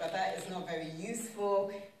true, but that is not very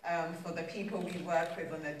useful for the people we work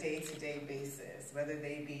with on a day-to-day basis, whether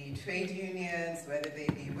they be trade unions, whether they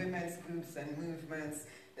be women's groups and movements.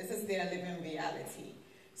 This is their living reality.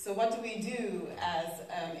 So what do we do as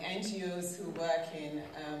NGOs who work in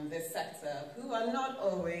this sector, who are not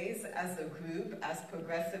always, as a group, as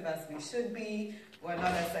progressive as we should be, we're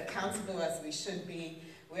not as accountable as we should be.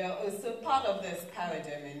 We are also part of this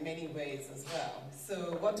paradigm in many ways as well.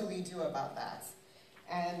 So what do we do about that?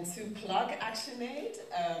 And to plug ActionAid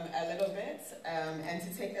a little bit, and to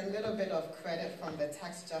take a little bit of credit from the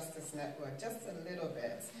Tax Justice Network, just a little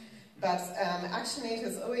bit. But ActionAid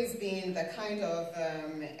has always been the kind of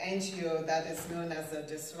NGO that is known as a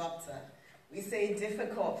disruptor. We say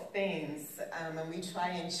difficult things, and we try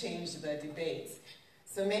and change the debate.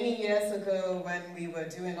 So many years ago, when we were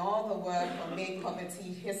doing all the work on Make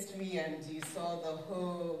Poverty History, and you saw the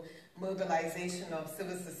whole mobilization of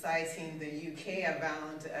civil society in the UK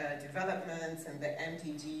around development and the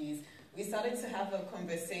MDGs, we started to have a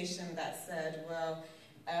conversation that said, well,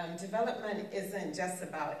 development isn't just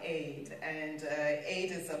about aid, and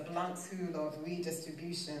aid is a blunt tool of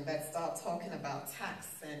redistribution. Let's start talking about tax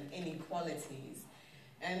and inequalities.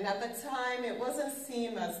 And at the time, it wasn't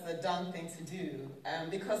seen as the done thing to do,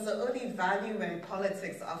 because the only value in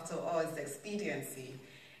politics, after all, is expediency.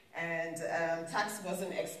 And tax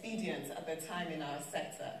wasn't expedient at the time in our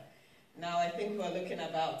sector. Now I think we're looking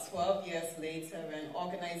about 12 years later, and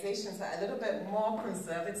organizations that are a little bit more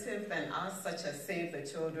conservative than us, such as Save the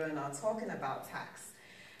Children, are talking about tax.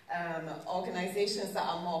 Organizations that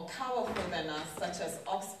are more powerful than us, such as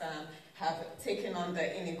Oxfam, have taken on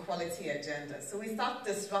the inequality agenda. So we start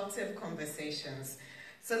disruptive conversations.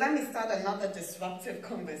 So let me start another disruptive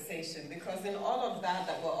conversation, because in all of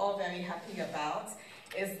that we're all very happy about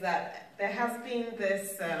is that there has been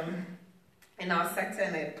this in our sector,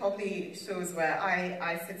 and it probably shows where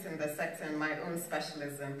I sit in the sector in my own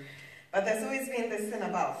specialism, but there's always been this thing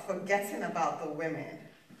about forgetting about the women.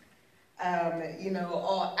 You know,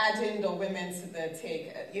 or adding the women to the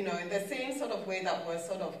take, you know, in the same sort of way that we're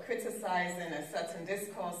sort of criticizing a certain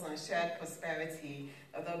discourse on shared prosperity,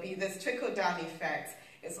 there'll be this trickle-down effect.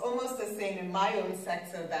 It's almost the same in my own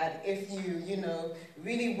sector, that if you know,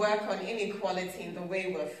 really work on inequality in the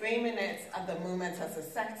way we're framing it at the moment as a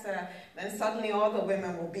sector, then suddenly all the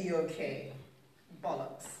women will be okay.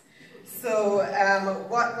 Bollocks. So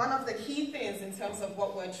one of the key things in terms of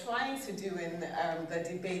what we're trying to do in the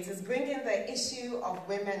debate is bringing the issue of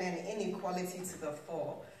women and inequality to the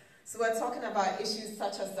fore. So we're talking about issues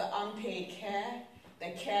such as the unpaid care,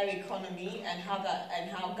 the care economy, and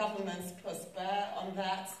how governments prosper on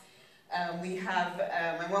that. We have,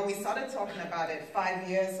 and when we started talking about it 5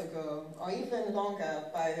 years ago, or even longer,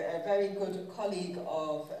 by a very good colleague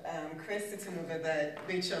of Chris sitting over there,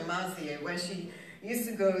 Rachel Mazier, when she used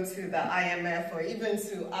to go to the IMF or even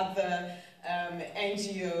to other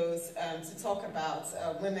NGOs to talk about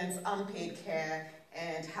women's unpaid care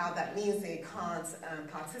and how that means they can't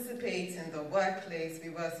participate in the workplace, we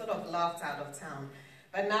were sort of laughed out of town.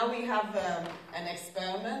 But now we have an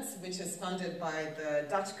experiment which is funded by the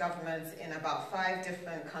Dutch government in about 5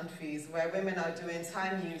 different countries, where women are doing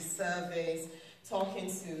time use surveys,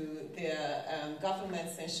 talking to their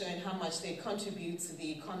governments and showing how much they contribute to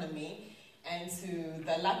the economy and to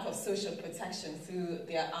the lack of social protection through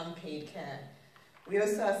their unpaid care. We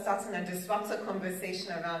also are starting a disruptive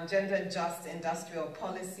conversation around gender-just industrial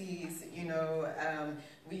policies. You know,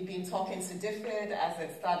 we've been talking to DFID as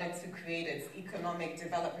it started to create its economic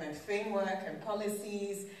development framework and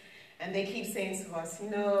policies, and they keep saying to us, you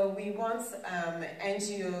know, we want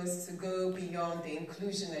NGOs to go beyond the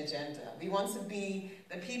inclusion agenda. We want to be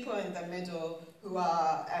the people in the middle who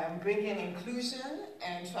are bringing inclusion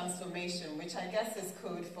and transformation, which I guess is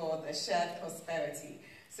code for the shared prosperity.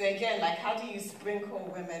 So again, like, how do you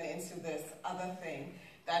sprinkle women into this other thing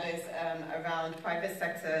that is around private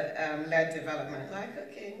sector led development. Like,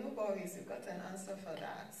 okay, no worries, you've got an answer for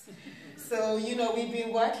that. So, you know, we've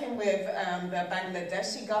been working with the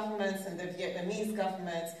Bangladeshi government and the Vietnamese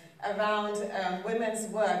government around women's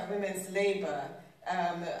work, women's labor.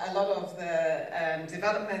 A lot of the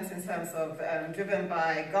developments in terms of driven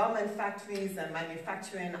by garment factories and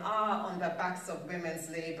manufacturing are on the backs of women's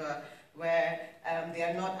labor, where they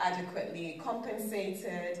are not adequately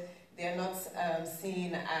compensated, they are not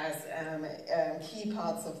seen as key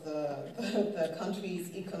parts of the country's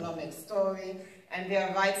economic story, and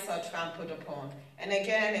their rights are trampled upon. And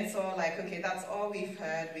again, it's all like, okay, that's all we've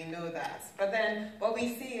heard, we know that. But then what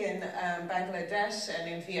we see in Bangladesh and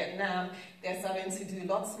in Vietnam, they're starting to do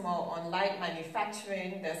lots more on light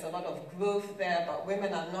manufacturing. There's a lot of growth there, but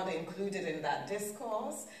women are not included in that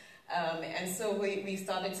discourse. And so we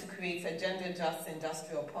started to create a gender-just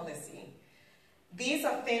industrial policy. These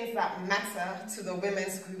are things that matter to the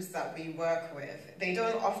women's groups that we work with. They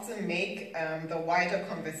don't often make the wider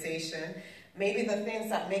conversation. Maybe the things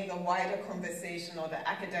that make the wider conversation or the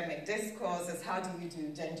academic discourse is how do we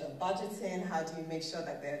do gender budgeting, how do you make sure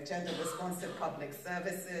that there are gender-responsive public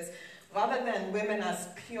services, rather than women as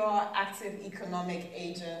pure active economic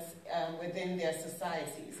agents within their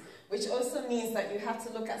societies. Which also means that you have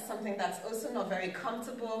to look at something that's also not very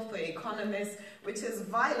comfortable for economists, which is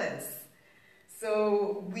violence.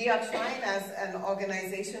 So we are trying as an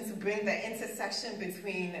organization to bring the intersection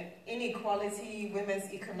between inequality,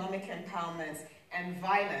 women's economic empowerment, and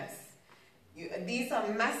violence. These are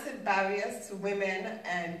massive barriers to women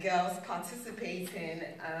and girls participating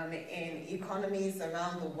in economies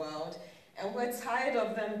around the world. And we're tired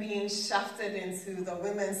of them being shafted into the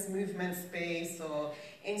women's movement space or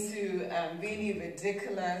into really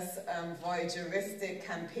ridiculous voyeuristic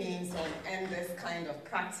campaigns on end this kind of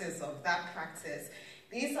practice or that practice.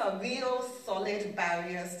 These are real solid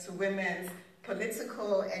barriers to women's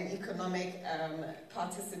political and economic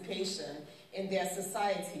participation in their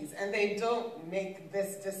societies, and they don't make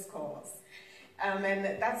this discourse. And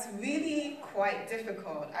that's really quite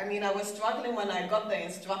difficult. I mean, I was struggling when I got the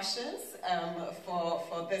instructions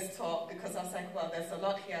for this talk, because I was like, well, there's a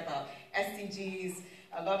lot here about SDGs,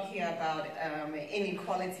 a lot here about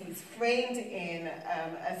inequalities framed in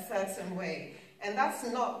a certain way. And that's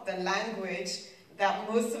not the language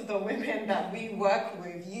that most of the women that we work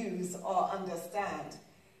with use or understand.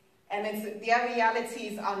 And their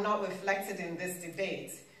realities are not reflected in this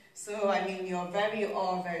debate. So, I mean, you're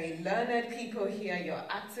all very learned people here, you're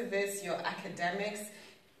activists, you're academics.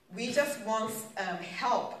 We just want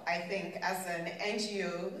help, I think, as an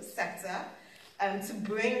NGO sector, to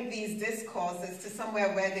bring these discourses to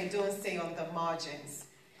somewhere where they don't stay on the margins.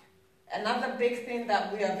 Another big thing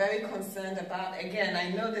that we are very concerned about, again, I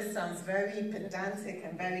know this sounds very pedantic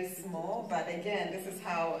and very small, but again, this is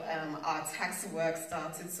how our tax work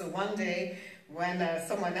started. So one day, when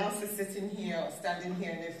someone else is sitting here or standing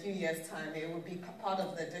here in a few years' time, it will be part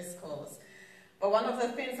of the discourse. But one of the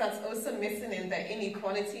things that's also missing in the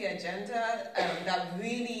inequality agenda that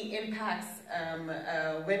really impacts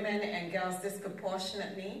women and girls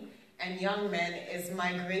disproportionately and young men is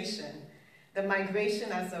migration. The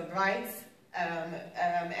migration as a right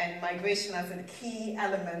and migration as a key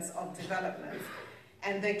element of development.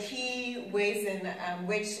 And the key ways in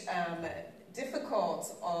which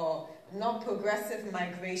difficult or not progressive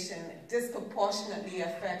migration disproportionately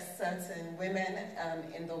affects certain women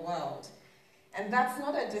in the world. And that's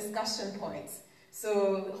not a discussion point.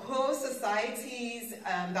 So whole societies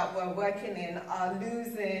that we're working in are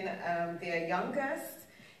losing their youngest,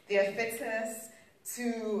 their fittest,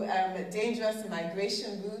 to dangerous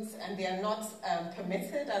migration routes, and they are not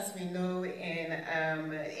permitted, as we know,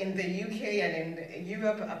 in the UK and in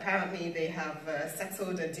Europe. Apparently they have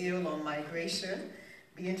settled a deal on migration.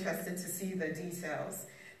 Be interested to see the details.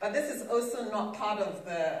 But this is also not part of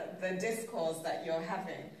the discourse that you're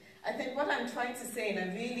having. I think what I'm trying to say in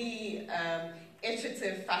a really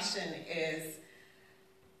iterative fashion is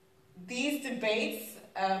these debates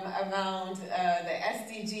around the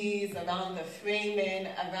SDGs, around the framing,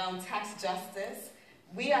 around tax justice,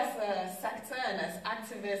 we as a sector and as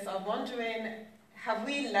activists are wondering, have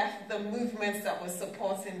we left the movements that we're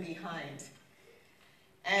supporting behind?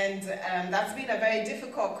 And that's been a very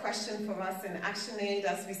difficult question for us in ActionAid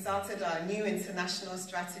as we started our new international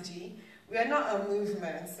strategy. We are not a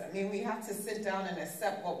movement. I mean, we have to sit down and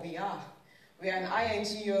accept what we are. We are an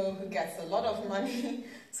INGO who gets a lot of money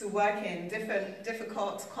to work in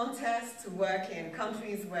difficult contests, to work in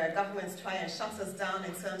countries where governments try and shut us down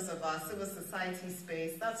in terms of our civil society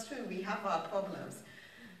space. That's true, we have our problems.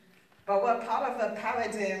 But we're part of a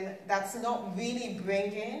paradigm that's not really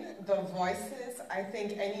bringing the voices, I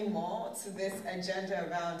think, anymore to this agenda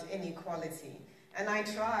around inequality. And I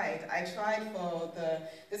tried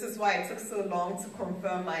this is why it took so long to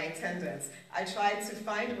confirm my attendance. I tried to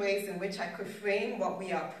find ways in which I could frame what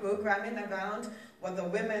we are programming around, what the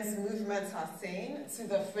women's movements are saying, to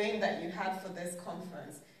the frame that you had for this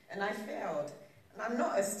conference. And I failed. And I'm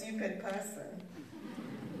not a stupid person.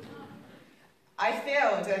 I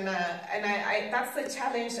failed, and that's the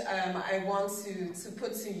challenge I want to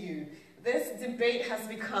put to you. This debate has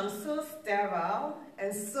become so sterile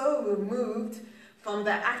and so removed from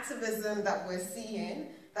the activism that we're seeing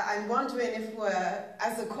that I'm wondering if we're,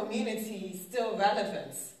 as a community, still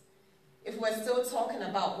relevant, if we're still talking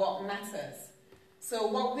about what matters. So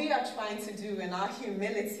what we are trying to do in our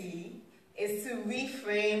humility is to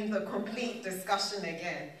reframe the complete discussion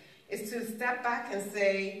again, is to step back and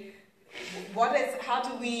say, how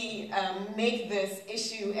do we make this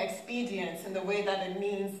issue expedient in the way that it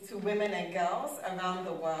means to women and girls around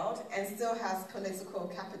the world and still has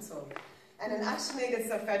political capital? And in ActionAid, it's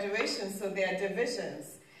a federation, so there are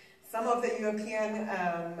divisions. Some of the European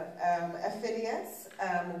affiliates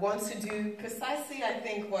want to do precisely, I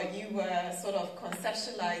think, what you were sort of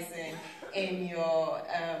conceptualizing in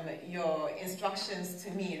your instructions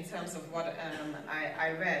to me in terms of what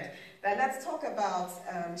I read. That let's talk about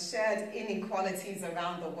shared inequalities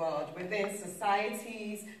around the world, within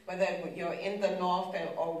societies, whether you're in the north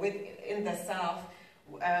or in the south.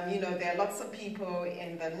 There are lots of people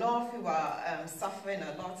in the north who are suffering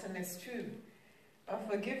a lot, and it's true. But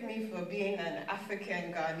forgive me for being an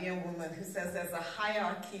African Ghanaian woman who says there's a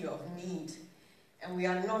hierarchy of need, and we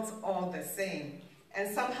are not all the same.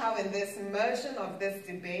 And somehow in this immersion of this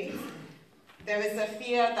debate, there is a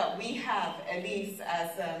fear that we have, at least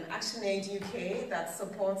as ActionAid UK, that's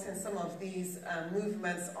supporting some of these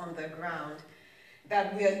movements on the ground,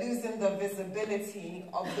 that we are losing the visibility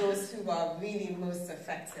of those who are really most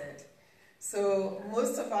affected. So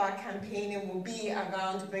most of our campaigning will be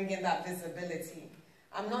around bringing that visibility.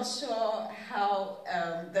 I'm not sure how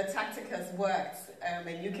the tactic has worked,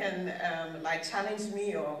 and you can challenge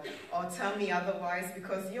me or tell me otherwise,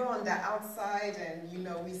 because you're on the outside and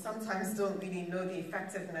we sometimes don't really know the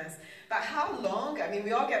effectiveness. But how long? I mean,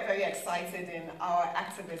 we all get very excited in our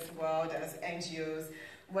activist world as NGOs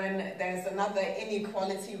when there's another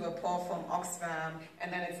inequality report from Oxfam,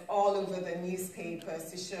 and then it's all over the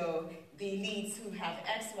newspapers to show the elites who have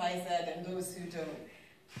X, Y, Z and those who don't.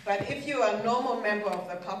 But if you're a normal member of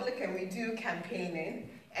the public, and we do campaigning,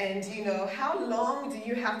 and how long do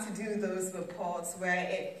you have to do those reports where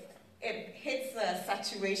it hits a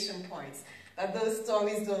saturation point, that those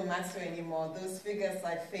stories don't matter anymore, those figures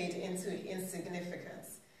fade into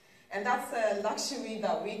insignificance? And that's a luxury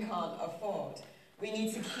that we can't afford. We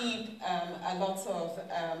need to keep a lot of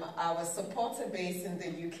our supporter base in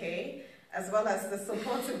the UK, as well as the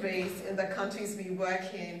supporter base in the countries we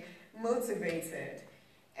work in, motivated.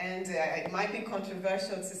 And it might be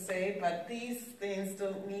controversial to say, but these things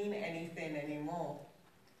don't mean anything anymore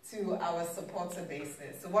to our supporter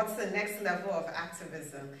bases. So what's the next level of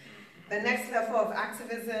activism? The next level of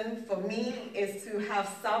activism for me is to have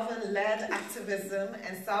sovereign-led activism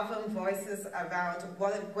and sovereign voices around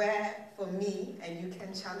where, for me, and you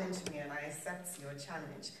can challenge me and I accept your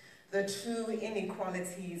challenge, the true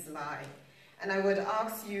inequalities lie. And I would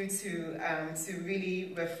ask you to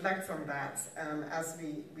really reflect on that as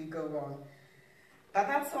we go on. But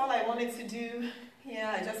that's all I wanted to do here.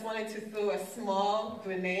 I just wanted to throw a small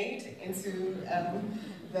grenade into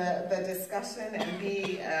the discussion and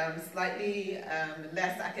be slightly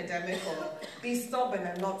less academic, or be stubborn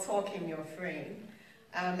and not talk in your frame.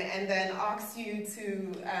 And then ask you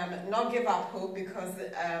to not give up hope, because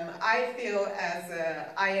I feel as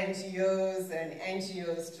INGOs and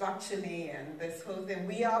NGOs structurally and this whole thing,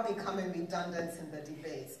 we are becoming redundant in the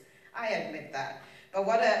debates. I admit that. But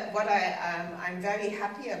what I'm very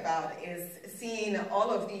happy about is seeing all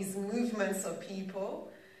of these movements of people,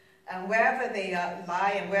 wherever they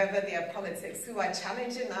lie and wherever they are politics, who are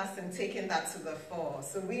challenging us and taking that to the fore.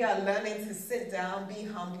 So we are learning to sit down, be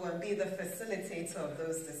humble, and be the facilitator of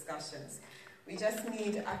those discussions. We just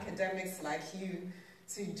need academics like you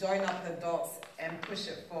to join up the dots and push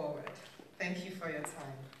it forward. Thank you for your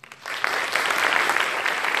time.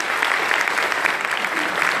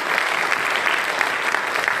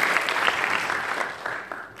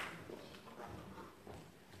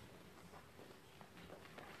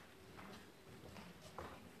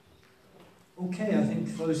 Okay, I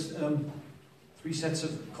think those three sets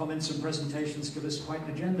of comments and presentations give us quite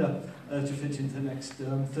an agenda to fit into the next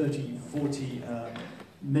 30, 40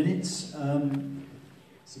 minutes.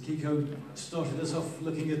 So Kiko started us off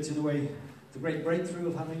looking at, in a way, the great breakthrough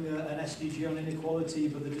of having an SDG on inequality,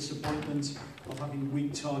 but the disappointment of having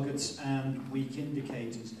weak targets and weak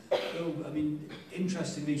indicators. So, I mean,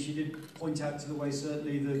 interestingly, she did point out to the way,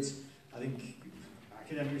 certainly, that I think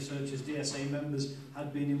academic researchers, DSA members,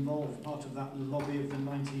 had been involved. Part of that lobby of the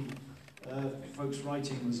 90 folks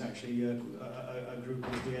writing was actually a group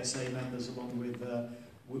of DSA members, along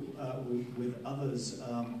with others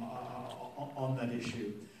on that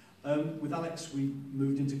issue. With Alex, we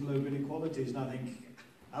moved into global inequalities, and I think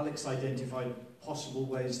Alex identified possible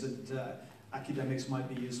ways that academics might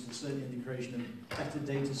be useful, certainly in the creation of better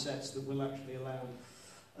data sets that will actually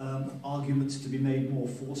allow arguments to be made more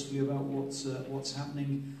forcefully about what's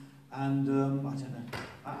happening. And I don't know,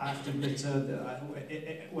 I have to admit,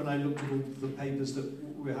 when I looked at all the papers that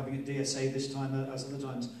we're having at DSA this time, as other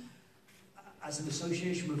times, as an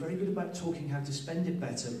association, we're very good about talking how to spend it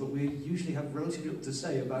better, but we usually have relatively little to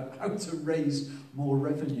say about how to raise more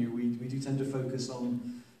revenue. We do tend to focus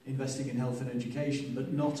on investing in health and education,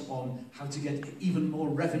 but not on how to get even more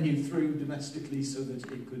revenue through domestically so that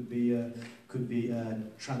it could be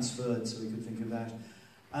transferred, so we could think of that.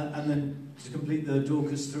 And then to complete the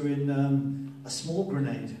Dorcas threw in a small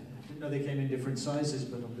grenade. I didn't know they came in different sizes,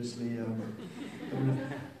 but obviously...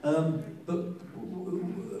 but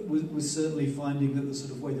was certainly finding that the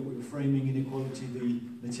sort of way that we were framing inequality, the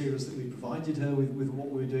materials that we provided her with what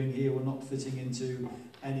we were doing here were not fitting into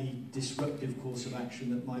any disruptive course of action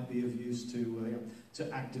that might be of use to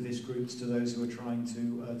activist groups, to those who are trying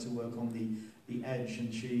to work on the edge.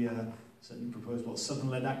 And she certainly proposed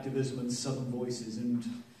Southern-led activism and Southern voices. And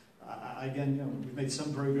again, we've made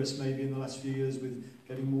some progress maybe in the last few years with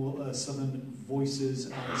getting more Southern voices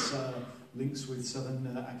and links with Southern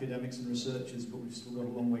academics and researchers, but we've still got a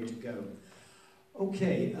long way to go.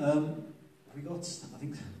 Okay, I think we've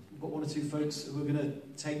got one or two folks who are going to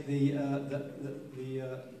take the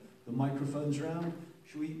microphones around.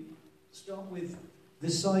 Should we start with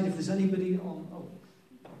this side? If there's anybody on... Oh,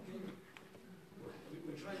 okay.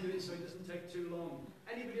 We'll try and do it so it doesn't take too long.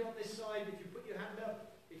 Anybody on this side, if you put your hand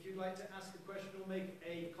up, if you'd like to ask a question or make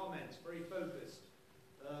a comment, very focused.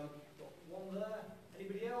 Got one there.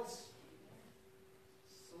 Anybody else?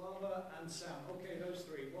 Slava and Sam. Okay, those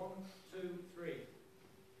three. 1, 2, 3.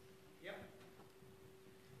 Yep.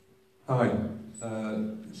 Hi.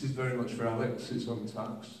 This is very much for Alex. It's on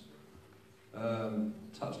tax.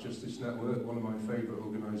 Tax Justice Network, one of my favourite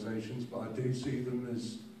organisations, but I do see them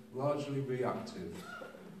as largely reactive.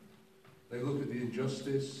 They look at the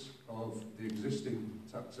injustice of the existing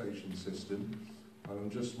taxation system, and I'm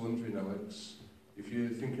just wondering, Alex, if you're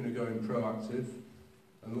thinking of going proactive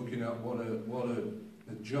and looking at what a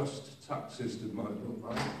just tax system might look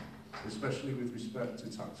like, especially with respect to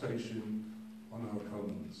taxation on our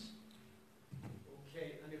commons.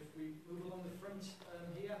 Okay, and if we move along the front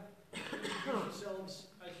here, introduce yourselves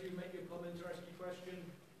as you make your comment or ask your question.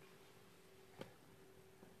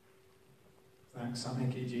 Thanks, Sam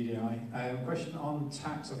Hickey, GDI. Question on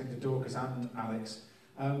tax, I think to Dorcas and Alex.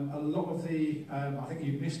 A lot of the, I think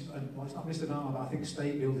you've missed, well, it's not missed an hour, but I think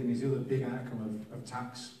state building is the other big outcome of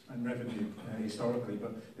tax and revenue historically.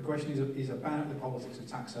 But the question is about the politics of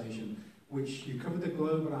taxation, which you covered the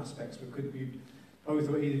global aspects, but could you both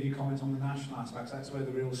or either of you comment on the national aspects? That's where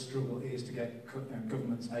the real struggle is to get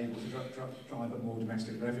governments able to drive up more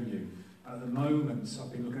domestic revenue. At the moment,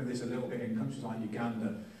 I've been looking at this a little bit in countries like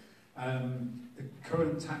Uganda. The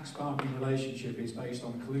current tax bargaining relationship is based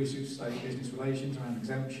on collusive state-business relations around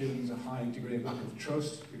exemptions, a high degree of lack of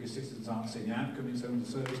trust because citizens aren't seeing the outcome in terms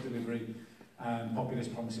of service delivery,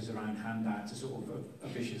 populist promises around handouts, a sort of a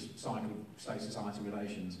vicious cycle of state-society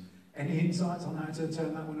relations. Any insights on how to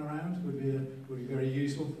turn that one around would be very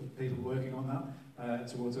useful for people working on that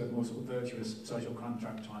towards a more sort of virtuous social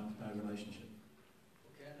contract type relationship.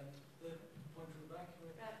 Okay, and the point from the back.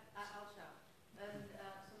 I'll shout. And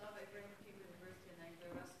Slava from University in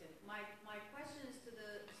Ruskin. My question is to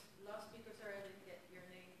the last speaker. Sorry, I didn't get your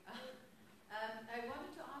name. I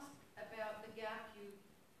wanted to ask about the gap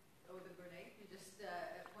or the grenade you just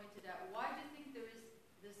pointed out. Why do you think there is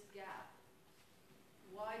this gap?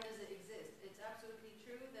 Why does it exist? It's absolutely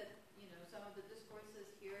true that some of the discourses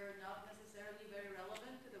here are not necessarily very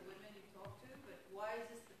relevant to the women you talk to, but why is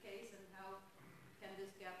this the case, and how can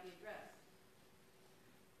this gap be addressed?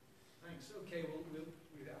 Thanks. Okay, well, we'll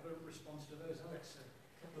have a response to those. Alex, a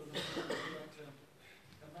couple of them. Would you like to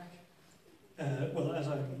come back? Well, as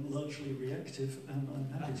I'm largely reactive, I'm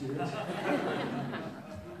happy to react.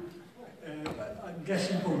 I'm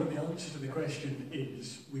guessing, Paul, that the answer to the question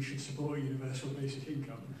is we should support a universal basic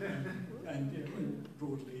income, and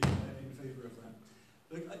broadly in favour of that.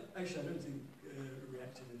 Look, actually, I don't think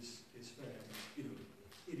reactive is fair. You know,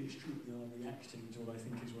 it is true we are reacting to what I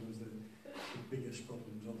think is one of the biggest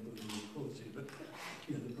problems of global inequality. But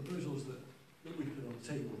you know, the proposals that we put on the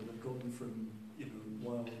table that have gone from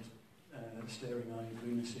wild, staring-eyed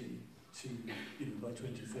lunacy to by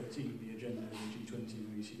 2013 the agenda of G20 and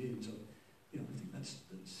OECD and so on. I think that's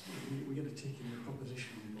we get a tick in the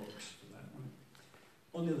proposition box for that one.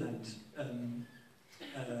 On the other hand,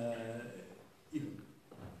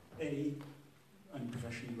 A, I'm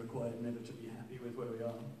professionally required never to be happy with where we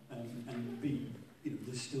are, and B,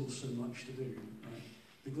 there's still so much to do. Right?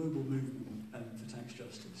 The global movement for tax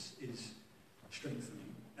justice is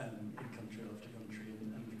strengthening in country after country,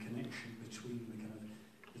 and the connection between the kind of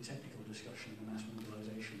the technical discussion and the mass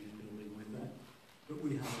mobilisation is building with that. But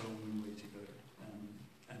we have a long way to go,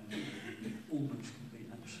 and the almost complete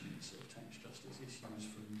absence of tax justice issues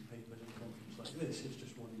from papers and conferences like this is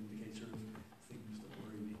just one indicator of things that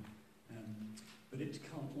worry me. But it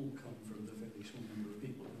can't all come from the fairly small number of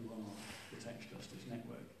people who are the tax justice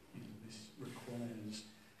network. This requires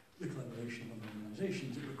the collaboration of other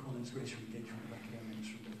organisations. It requires greater engagement of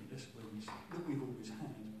academics from different disciplines that we've always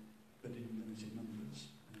had, but in limited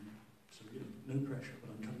numbers. So no pressure,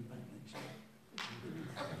 but I'm coming back next year.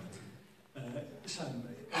 Sam,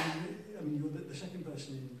 I mean, you're the second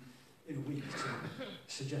person in a week to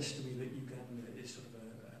suggest to me that Uganda is sort of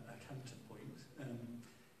a counterpoint.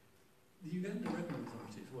 The Uganda Revenue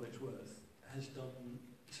Authority, for what it's worth, has done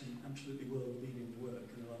some absolutely world-leading work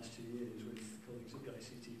in the last 2 years with colleagues at the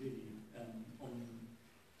ICTV on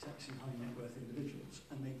taxing high net worth individuals,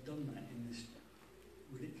 and they've done that in this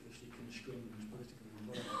ridiculously constrained political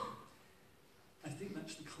environment. I think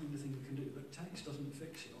that's the kind of thing you can do, but tax doesn't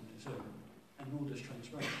fix it on its own, and nor does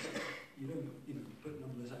transparency. You don't, put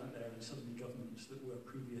numbers out there and suddenly governments that were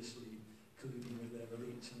previously colluding with their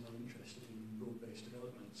elites and are interested in broad-based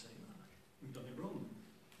development say, we've done it wrong.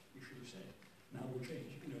 You should have said. Now we'll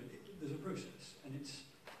change. There's a process, and it's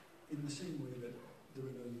in the same way that there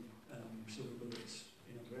are no silver bullets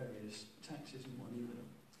in other areas. Tax isn't one either.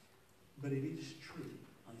 But it is true,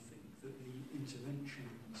 I think, that the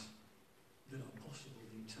interventions that are possible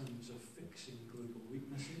in terms of fixing global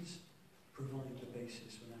weaknesses provide the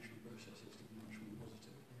basis for national processes to be much more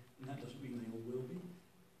positive. And that doesn't mean they all will be.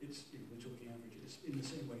 It's, we're talking averages. In the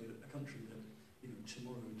same way that a country that,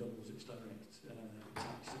 tomorrow doubles its direct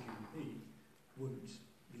tax to GDP won't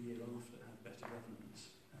the year after have better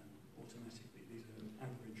governance automatically. These are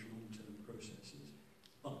average long-term processes.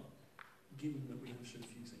 But given that we have so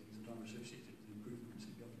few things that are associated with improvements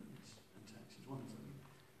in governance, and tax is one of them,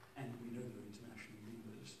 and we know there are international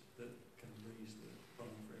levers that can raise the bar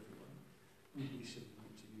for everyone, would we still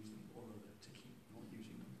want to use them, or rather to keep not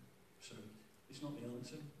using them? So it's not the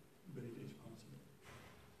answer, but it is part of it.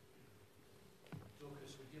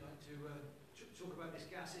 Dorcas, would you like to talk about this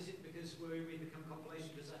gas? Is it because we become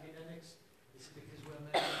complacent as academics? Is it because we're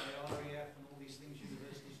members of the RAF and all these things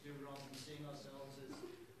universities do, rather than seeing ourselves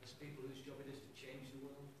as people whose job it is to change the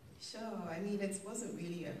world? Sure. I mean, it wasn't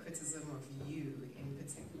really a criticism of you in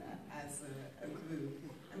particular as a group.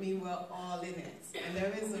 I mean, we're all in it, and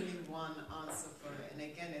there is only one answer for it. And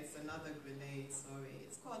again, it's another grenade story.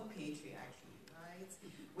 It's called patriarchy, right?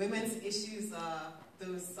 Women's issues are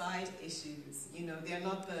those side issues. They're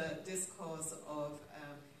not the discourse of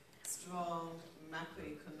strong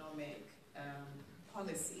macroeconomic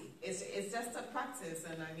policy. It's just a practice,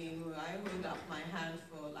 and I mean, I hold up my hand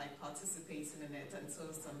for participating in it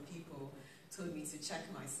until some people told me to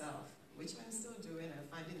check myself, which I'm still doing and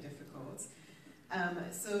finding difficult.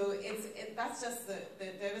 So that's just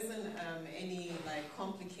there isn't any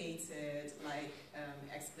complicated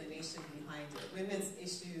explanation behind it. Women's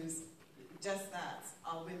issues, just that,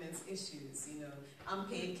 are women's issues.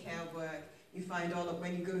 Unpaid care work. You find all of,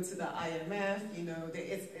 when you go to the IMF,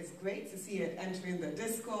 it's great to see it entering the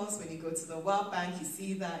discourse. When you go to the World Bank, you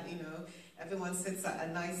see that, everyone sits at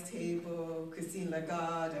a nice table, Christine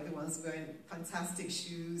Lagarde, everyone's wearing fantastic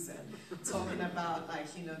shoes and talking about,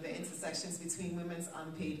 the intersections between women's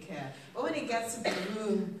unpaid care. But when it gets to the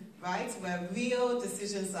room, right, where real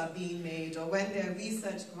decisions are being made, or when there are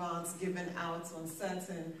research grants given out on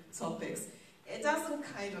certain topics, it doesn't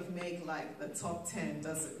kind of make the top 10,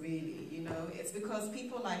 does it really? It's because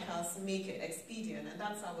people like us make it expedient, and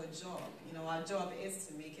that's our job. Our job is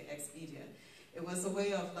to make it expedient. It was a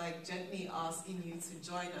way of gently asking you to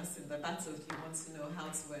join us in the battle if you want to know how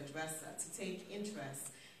to address that, to take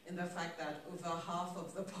interest in the fact that over half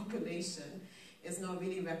of the population is not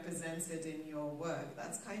really represented in your work.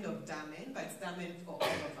 That's kind of damning, but it's damning for all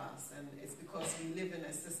of us, and it's because we live in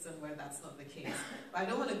a system where that's not the case. But I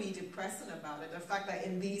don't want to be depressing about it. The fact that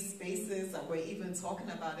in these spaces, that we're even talking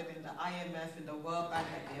about it in the IMF, in the World Bank,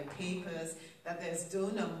 that there are papers, that there's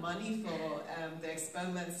donor money for the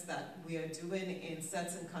experiments that we are doing in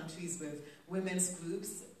certain countries with women's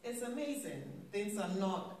groups, it's amazing. Things are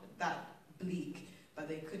not that bleak, but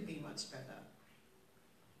they could be much better.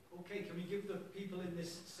 Okay, can we give the people in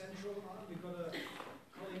this central line? We've got a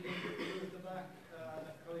colleague at the back, and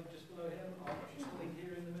a colleague just below him, our colleague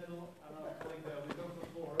here in the middle, and our colleague there. We've got the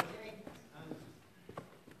floor, okay? And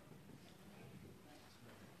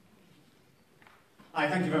hi,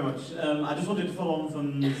 thank you very much. I just wanted to follow on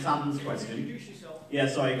from Sam's question. Introduce yourself. Yeah,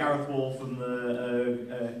 sorry, Gareth Wall from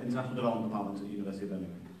the International Development Department at the University of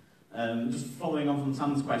Birmingham. Just following on from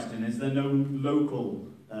Sam's question, is there no local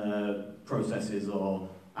processes or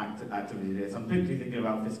activity there? So I'm particularly thinking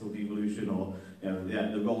about fiscal devolution, or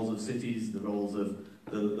the roles of cities, the roles of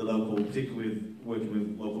the local, particularly with working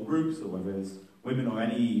with local groups, or whether it's women or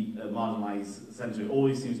any marginalised centre. It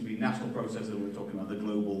always seems to be national processes. We're talking about the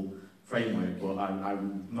global framework, but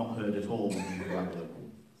I've not heard at all about local.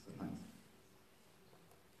 So thanks.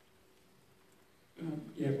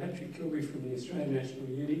 Yeah, Patrick Kilby from the Australian National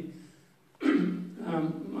Uni.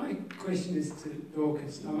 My question is to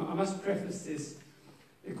Dorcas. Now, I must preface this.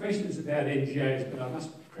 The question is about NGOs, but I must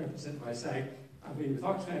preface it by saying I've been with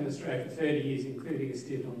Oxfam Australia for 30 years, including a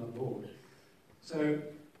stint on the board. So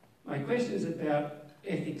my question is about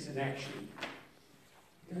ethics and action.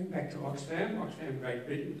 Going back to Oxfam Great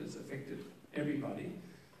Britain, that's affected everybody,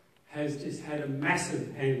 has just had a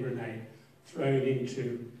massive hand grenade thrown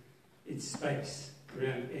into its space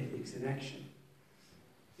around ethics and action.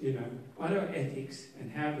 What are ethics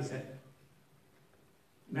and how does that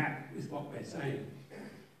map with what we're saying?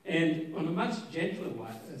 And on a much gentler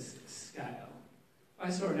scale, I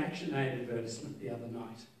saw an ActionAid advertisement the other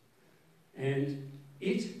night, and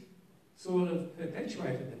it sort of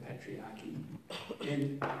perpetuated the patriarchy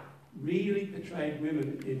and really portrayed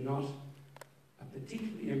women in not a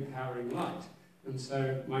particularly empowering light. And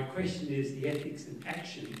so my question is the ethics and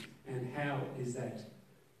action, and how is that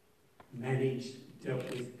managed, dealt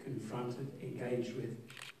with, confronted, engaged with,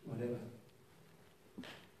 whatever.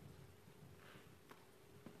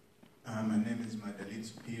 My name is Madeleine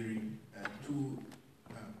Supiri.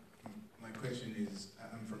 My question is,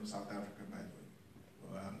 I'm from South Africa, by the way,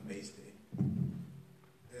 well, I'm based there.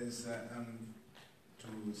 There's to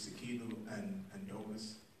Sikido and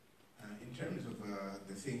Dorcas, in terms of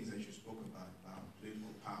the things that you spoke about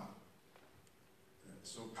political power.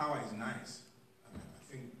 So power is nice.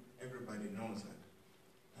 I think everybody knows that.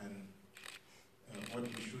 And what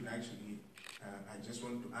we should actually, I just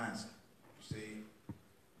want to ask, to say,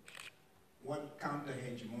 what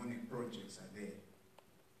counter-hegemonic projects are there?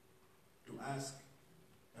 To ask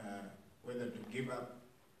whether to give up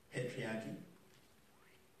patriarchy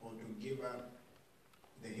or to give up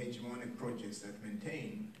the hegemonic projects that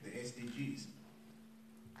maintain the SDGs.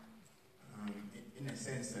 In a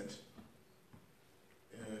sense that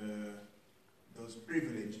those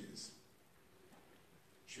privileges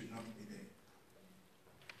should not be there.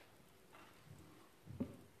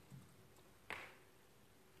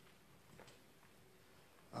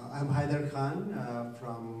 I'm Haider Khan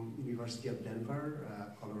from University of Denver,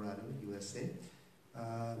 Colorado, USA.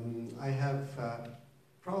 I have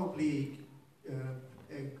probably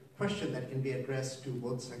a question that can be addressed to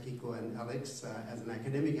both Sakiko and Alex as an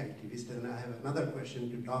academic activist, and I have another question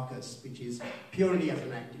to Dorcas, which is purely as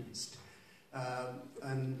an activist.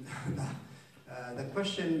 And the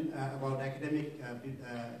question about academic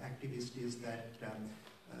activist is that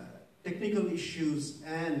technical issues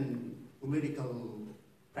and political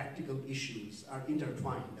practical issues are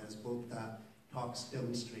intertwined, as both the talks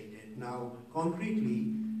demonstrated. Now,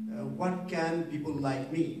 concretely, what can people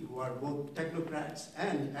like me, who are both technocrats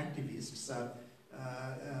and activists,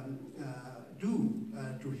 do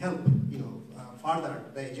to help, further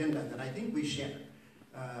the agenda that I think we share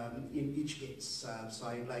in each case? So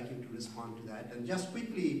I'd like you to respond to that. And just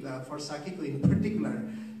quickly, for Sakiko in particular,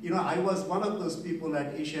 I was one of those people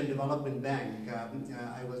at Asian Development Bank.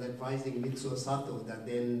 I was advising Mitsuo Sato, the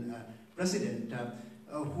then president,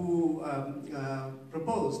 who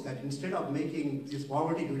proposed that instead of making this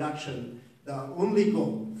poverty reduction the only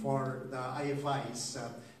goal for the IFIs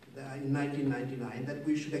in 1999, that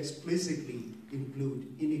we should explicitly include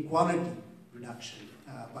inequality reduction.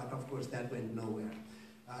 But of course, that went nowhere.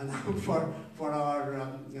 Now for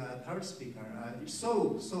our third speaker, it's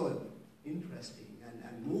so interesting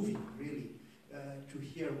and moving, really, to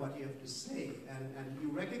hear what you have to say, and you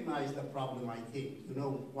recognize the problem, I think. You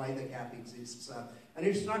know why the gap exists. And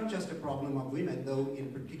it's not just a problem of women, though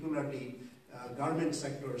in particularly garment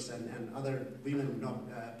sectors and other women, not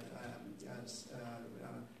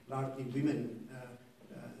largely women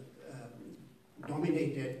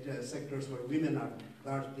dominated sectors where women are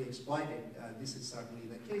largely exploited. This is certainly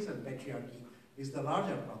the case, and patriarchy is the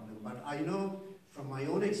larger problem. But I know from my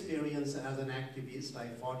own experience as an activist, I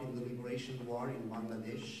fought in the liberation war in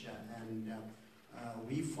Bangladesh, and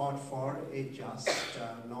we fought for a just,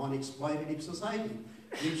 non-exploitative society,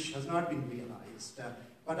 which has not been realized.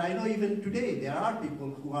 But I know even today there are people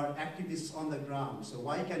who are activists on the ground, so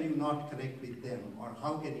why can you not connect with them, or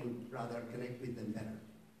how can you rather connect with them better?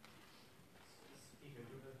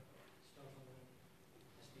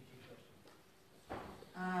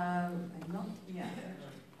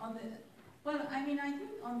 Well, I mean, I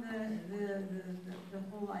think on the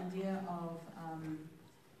whole idea of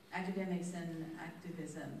academics and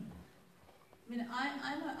activism, I mean,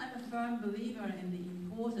 I'm a firm believer in the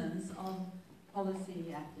importance of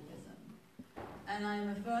policy activism. And I'm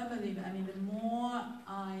a firm believer, I mean, the more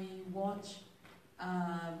I watch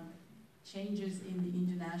changes in the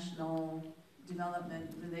international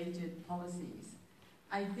development-related policies,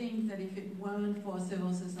 I think that if it weren't for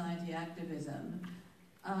civil society activism,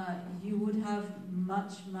 you would have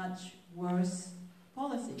much, much worse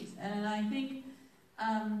policies. And I think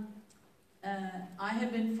I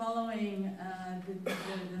have been following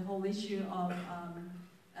the whole issue of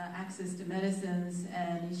access to medicines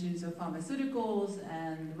and issues of pharmaceuticals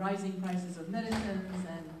and rising prices of medicines,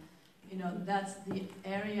 and you know, that's the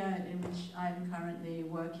area in which I'm currently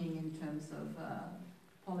working in terms of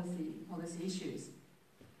policy issues.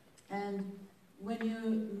 And when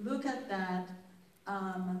you look at that,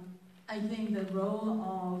 I think the role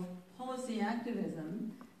of policy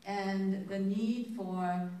activism and the need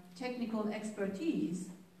for technical expertise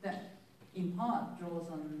that in part draws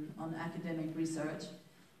on academic research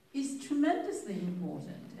is tremendously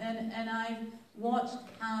important. And I've watched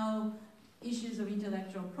how issues of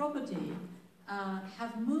intellectual property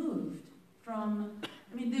have moved from,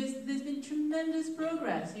 I mean, there's been tremendous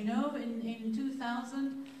progress, you know. In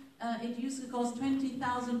 2000, it used to cost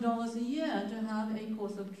 $20,000 a year to have a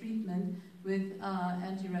course of treatment with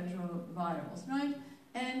antiretrovirals, right?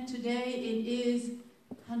 And today it is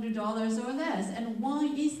 $100 or less. And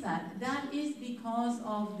why is that? That is because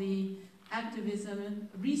of the activism,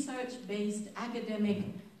 research-based, academic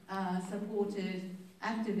supported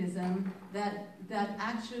activism that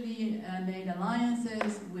actually made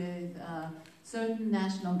alliances with certain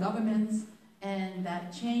national governments, and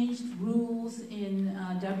that changed rules in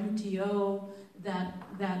WTO,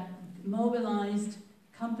 that mobilized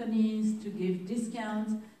companies to give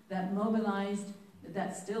discounts, that mobilized,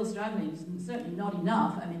 that's still struggling, certainly not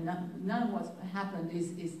enough. I mean, none of what's happened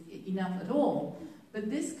is enough at all. But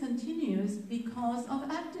this continues because of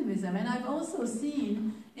activism. And I've also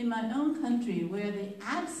seen in my own country where the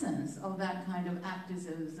absence of that kind of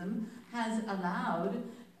activism has allowed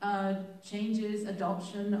changes,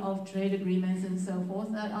 adoption of trade agreements and so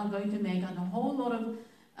forth that are going to make a whole lot of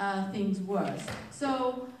things worse.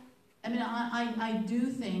 So, I mean, I do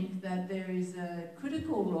think that there is a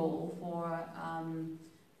critical role for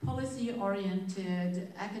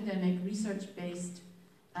policy-oriented, academic, research-based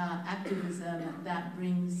activism that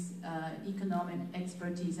brings economic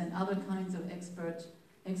expertise and other kinds of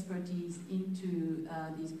expertise into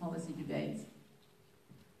these policy debates.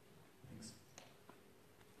 Thanks.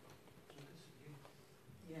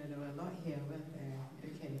 Yeah, there were a lot here, weren't there?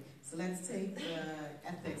 Okay, so let's take the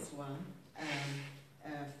ethics one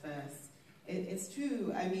first. It's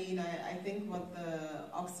true. I mean, I think what the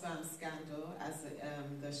Oxfam scandal, as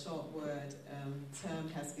the short word term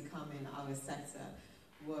has become in our sector,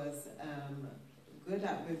 was good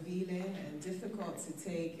at revealing and difficult to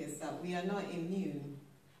take is that we are not immune.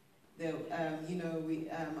 You know,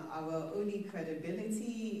 our only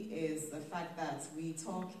credibility is the fact that we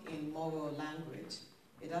talk in moral language.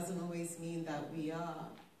 It doesn't always mean that we are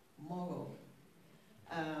moral.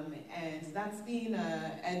 And that's been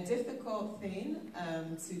a difficult thing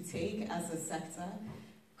to take as a sector,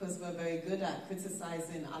 because we're very good at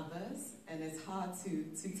criticizing others, and it's hard to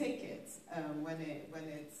take it when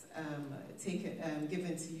it's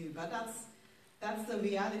given to you. But that's the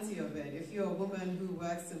reality of it. If you're a woman who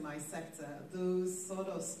works in my sector, those sort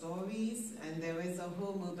of stories, and there is a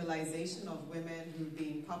whole mobilization of women who've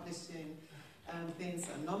been publishing things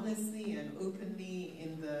anonymously and openly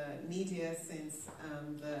in the media since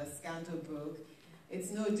the scandal broke.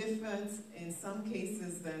 It's no different in some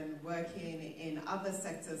cases than working in other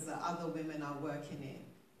sectors that other women are working in.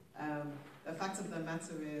 The fact of the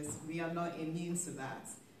matter is we are not immune to that.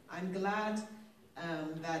 I'm glad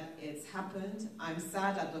that it's happened. I'm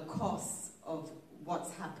sad at the cost of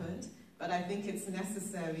what's happened, but I think it's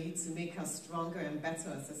necessary to make us stronger and better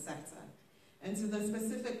as a sector. And to the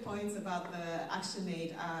specific points about the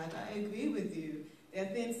ActionAid ad, I agree with you. There are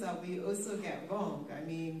things that we also get wrong. I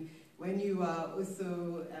mean, when you are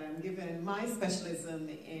also given my specialism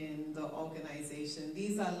in the organization,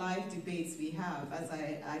 these are live debates we have. As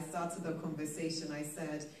I started the conversation, I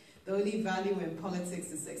said, the only value in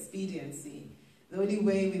politics is expediency. The only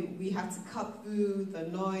way we have to cut through the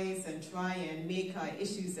noise and try and make our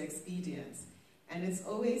issues expedient. And it's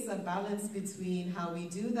always a balance between how we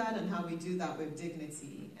do that and how we do that with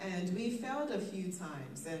dignity. And we failed a few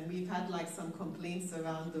times, and we've had like some complaints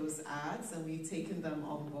around those ads, and we've taken them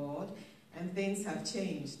on board, and things have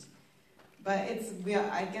changed. But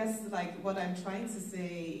I guess like what I'm trying to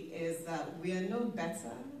say is that we are no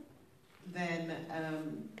better than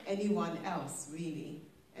anyone else, really.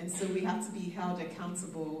 And so we have to be held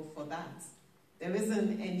accountable for that. There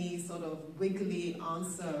isn't any sort of wiggly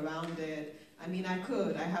answer around it. I mean, I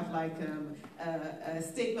have like a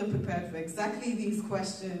statement prepared for exactly these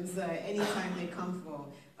questions anytime they come for.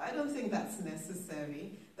 But I don't think that's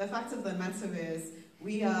necessary. The fact of the matter is,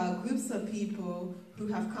 we are groups of people who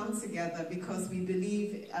have come together because we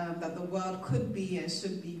believe that the world could be and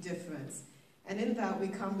should be different. And in that, we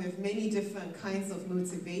come with many different kinds of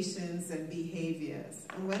motivations and behaviors.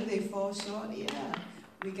 And when they fall short, yeah,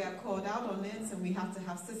 we get called out on it, and we have to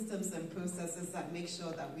have systems and processes that make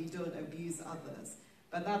sure that we don't abuse others.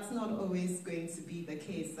 But that's not always going to be the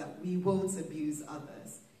case, that we won't abuse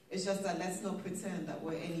others. It's just that let's not pretend that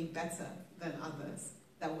we're any better than others,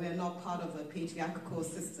 that we're not part of a patriarchal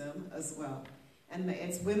system as well. And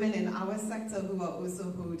it's women in our sector who are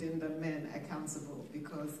also holding the men accountable,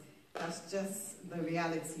 because that's just the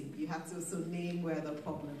reality. You have to also name where the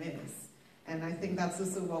problem is. And I think that's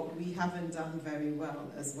also what we haven't done very well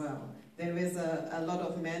as well. There is a lot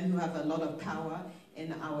of men who have a lot of power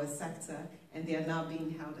in our sector, and they are now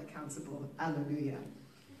being held accountable. Hallelujah.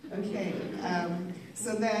 Okay,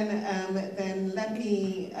 so then let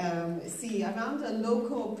me see, around the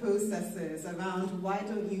local processes, around why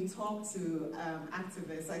don't you talk to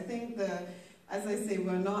activists. I think, as I say,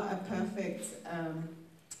 we're not a perfect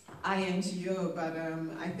INGO, but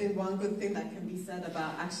I think one good thing that can be said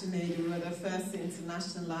about ActionAid, we were the first to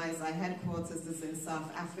internationalize. Our headquarters is in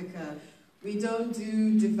South Africa. We don't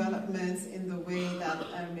do development in the way that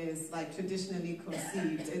is like traditionally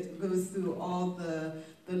conceived. It goes through all the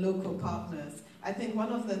local partners. I think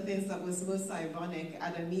one of the things that was most ironic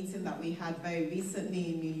at a meeting that we had very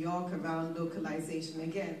recently in New York around localization,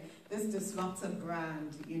 again, this disruptor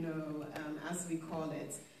brand, as we call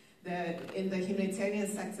it, in the humanitarian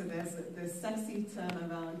sector, there's this sexy term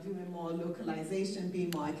around doing more localization,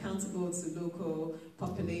 being more accountable to local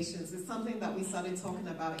populations. It's something that we started talking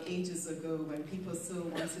about ages ago when people still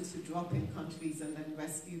wanted to drop in countries and then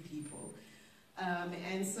rescue people.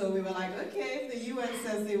 And so we were like, okay, if the UN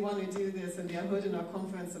says they want to do this and they're holding a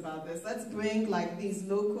conference about this, let's bring like these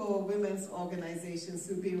local women's organizations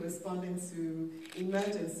who'll be responding to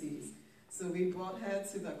emergencies. So we brought her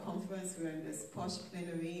to the conference. We were in this posh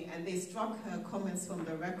plenary, and they struck her comments from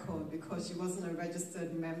the record because she wasn't a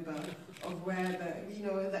registered member of where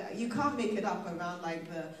you can't make it up around like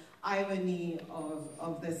the irony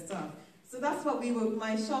of this stuff. So that's what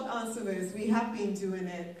my short answer is, we have been doing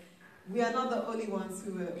it. We are not the only ones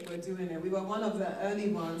who were doing it. We were one of the early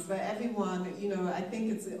ones, but everyone, I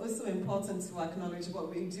think it's also important to acknowledge what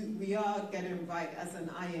we do. We are getting right as an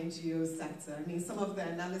INGO sector. I mean, some of the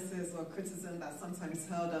analysis or criticism that sometimes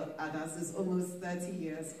hurled at us is almost 30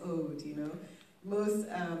 years old, Most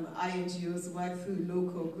INGOs work through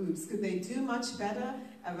local groups. Could they do much better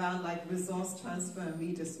around like resource transfer and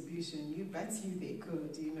redistribution? You bet you they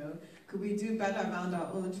could, Could we do better around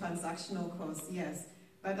our own transactional costs? Yes.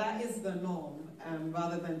 But that is the norm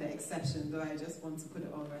rather than the exception, though I just want to put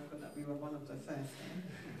it on record that we were one of the first.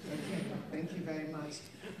 Okay, thank you very much.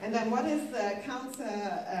 And then what is the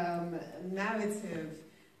counter narrative?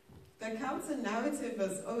 The counter narrative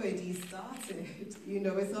has already started. It's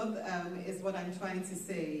not, is what I'm trying to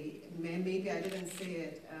say. Maybe I didn't say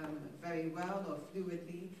it very well or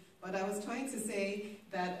fluidly, but I was trying to say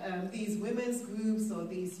that these women's groups or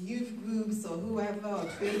these youth groups or whoever or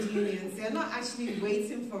trade unions, they're not actually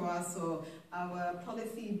waiting for us or our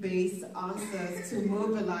policy-based answers to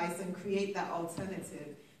mobilize and create that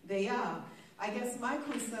alternative. They are. I guess my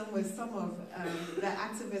concern with some of the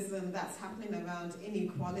activism that's happening around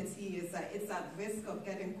inequality is that it's at risk of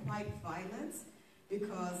getting quite violent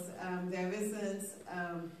because there isn't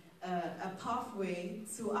a pathway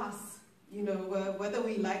to us. You know, whether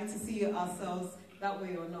we like to see ourselves that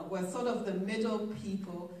way or not, we're sort of the middle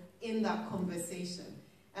people in that conversation.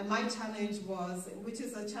 And my challenge was, which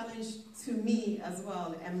is a challenge to me as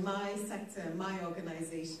well, and my sector, my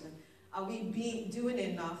organization, are we doing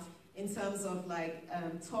enough in terms of like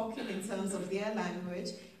talking in terms of their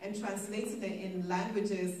language and translating it in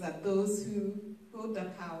languages that those who hold the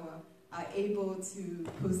power are able to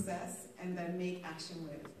process and then make action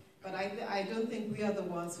with. But I don't think we are the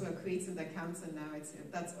ones who are creating the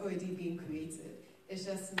counter-narrative that's already being created. It's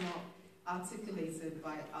just not articulated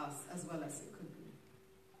by us as well as it could be.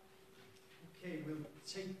 Okay, we'll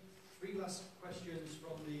take 3 last questions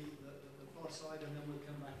from the far side, and then we'll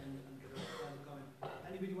come back and give a final comment.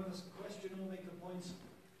 Anybody want to ask a question or make a point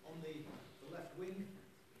on the left wing?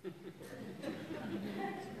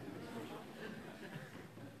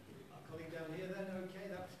 Our colleague down here then, okay,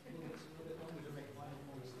 that's a little bit longer to make a final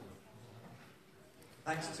point.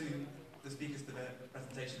 Thanks to the speakers for their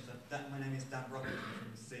presentations. My name is Dan Brockett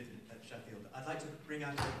from SID at Sheffield. I'd like to bring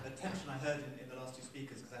out a tension I heard in the last 2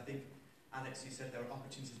 speakers, because I think, Alex, you said there are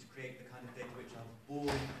opportunities to create the kind of data which are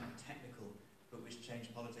boring and technical, but which change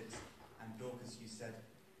politics. And Dorcas, you said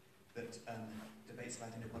that debates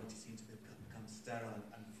about inequality seem to become sterile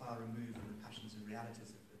and far removed from the passions and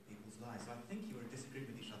realities of people's lives. So I think you were disagreeing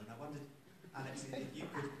with each other. And I wondered, Alex, if you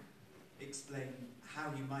could explain how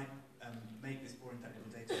you might make this boring technical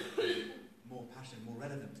data more passionate, more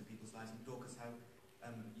relevant to people's lives, and Dorcas, how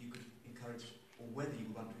you could encourage, or whether you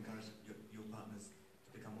would want to encourage your partners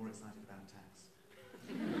to become more excited about tax.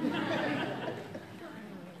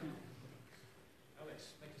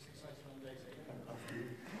 Alex, make us excited on data.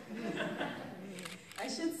 I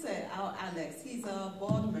should say our Alex, he's our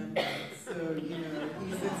board member, so, you know,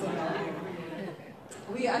 he sits on our board.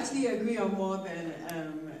 We actually agree on more than,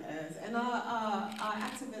 and our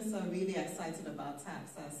activists are really excited about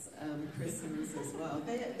tax, as Chris knows as well.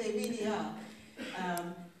 They really are.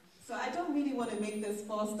 So I don't really want to make this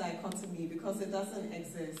false dichotomy because it doesn't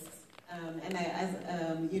exist. And as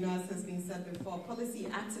you know, as has been said before, policy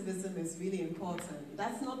activism is really important.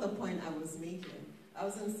 That's not the point I was making. I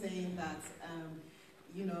wasn't saying that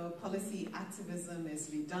you know, policy activism is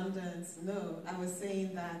redundant. No, I was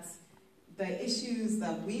saying that the issues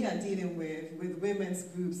that we are dealing with women's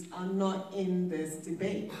groups are not in this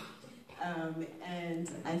debate. And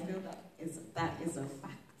I feel that is a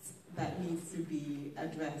fact that needs to be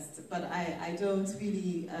addressed. But I don't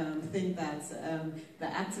really think that the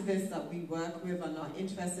activists that we work with are not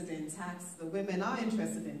interested in tax. The women are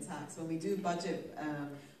interested in tax. When we do budget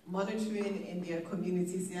monitoring in their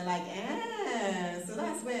communities, they're like, so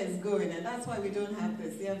that's where it's going, and that's why we don't have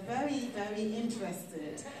this. They are very, very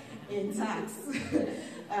interested in tax.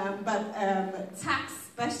 But tax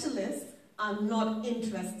specialists are not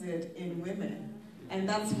interested in women. And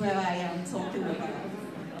that's where I am talking about.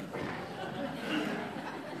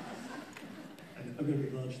 I'm going to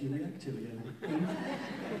be largely reactive again.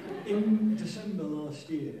 In December last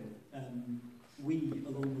year, we,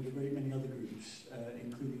 along with a great many other groups,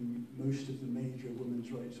 including most of the major women's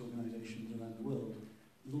rights organisations around the world,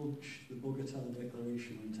 launched the Bogota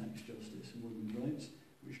Declaration on Tax Justice and Women's Rights,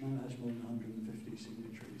 which now has more than 150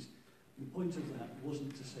 signatories. The point of that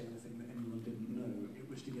wasn't to say anything that anyone didn't know, it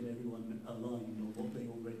was to get everyone aligned on what they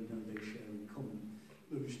already know they share in common,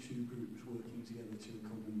 those 2 groups working together to a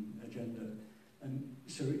common agenda. And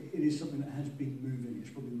so it is something that has been moving. It's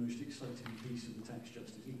probably the most exciting piece of the tax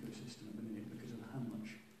justice ecosystem at the minute because of how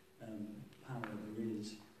much power there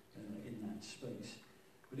is in that space.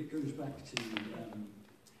 But it goes back to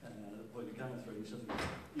the point that Gareth raised,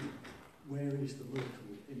 you know, where is the local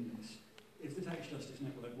in this? If the Tax Justice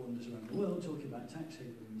Network wanders around the world talking about tax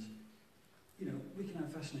havens, you know, we can have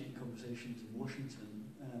fascinating conversations in Washington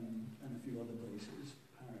and a few other places,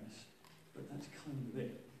 Paris, but that's kind of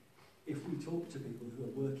it. If we talk to people who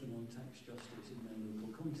are working on tax justice in their local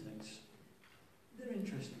context, they're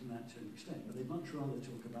interested in that to an extent, but they'd much rather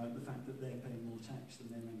talk about the fact that they're paying more tax than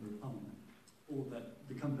their member of parliament, or that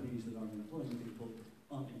the companies that are employing people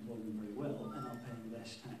aren't employing them very well and are paying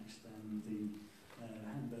less tax than the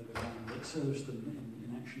hamburger van that serves them in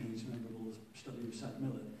ActionAid's memorable study of Sad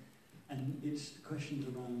Miller. And it's questions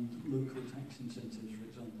around local tax incentives, for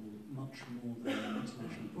example, much more than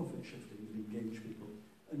international profit shifting that engage people,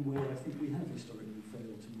 and where I think we have historically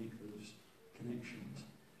failed to make those connections.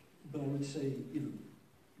 But I would say, you know,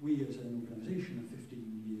 we as an organisation are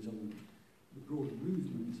 15 years old. The broader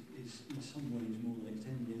movement is in some ways more like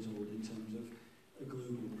 10 years old in terms of a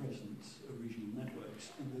global presence of regional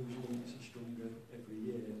networks, and those links are stronger every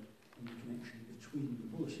year, and the connection between the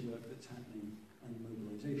policy work that's happening and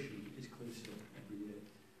mobilisation is closer every year.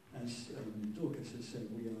 As Dorcas has said,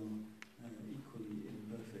 we are equally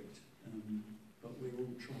imperfect, but we're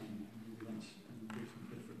all trying, and maybe that's an important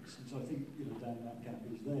difference. And so I think, Dan, that gap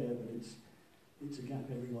is there, but it's a gap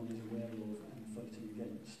everyone is aware of and fighting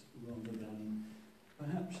against, rather than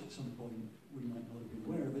perhaps at some point we might not have been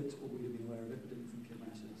aware of it, or we'd have been aware of it but didn't think it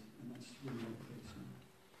mattered. And that's really not the case now.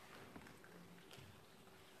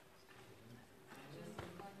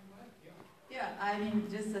 Yeah, I mean,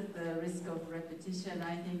 just at the risk of repetition,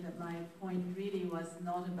 I think that my point really was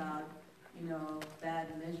not about, bad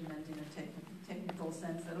measurement in a technical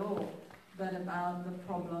sense at all, but about the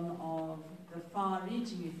problem of the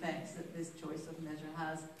far-reaching effects that this choice of measure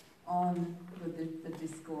has on the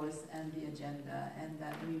discourse and the agenda, and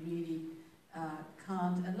that we really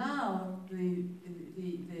can't allow the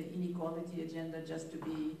inequality agenda just to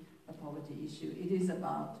be a poverty issue. It is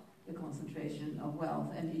about the concentration of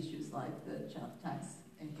wealth and issues like the tax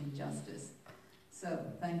injustice. So,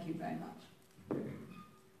 thank you very much.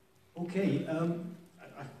 Okay,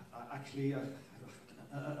 actually,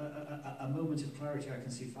 a moment of clarity. I can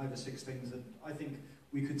see 5 or 6 things that I think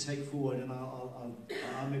we could take forward, and I'll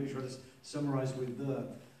maybe try to summarise with the.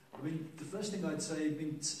 I mean, the first thing I'd say,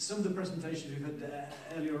 some of the presentations we've had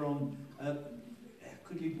earlier on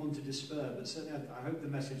could lead one to despair, but certainly I hope the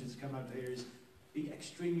message that's come out here is be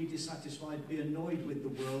extremely dissatisfied, be annoyed with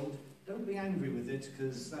the world, don't be angry with it,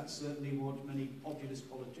 because that's certainly what many populist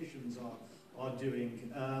politicians are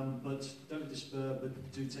doing, but don't despair,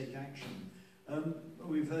 but do take action.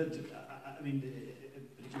 We've heard, particularly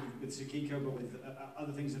with Sakiko, but with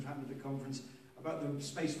other things that have happened at the conference, about the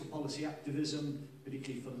space for policy activism,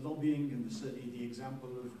 particularly for lobbying, and certainly the example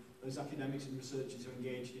of those academics and researchers who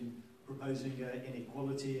engaged in proposing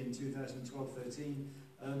inequality in 2012-13.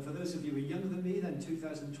 For those of you who are younger than me, then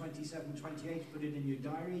 2027-28, put it in your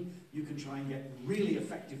diary. You can try and get really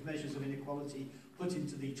effective measures of inequality put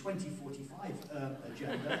into the 2045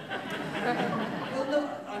 agenda. Well, no,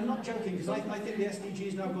 I'm not joking, because I think the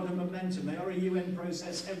SDGs now got a momentum. They are a UN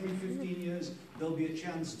process. Every 15 years, there'll be a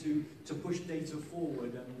chance to push data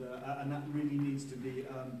forward, and that really needs to be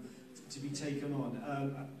taken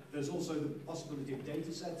on. There's also the possibility of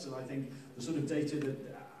data sets, and I think the sort of data that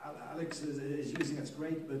Alex is using, that's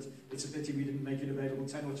great, but it's a pity we didn't make it available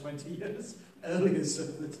 10 or 20 years earlier so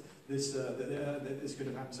that this could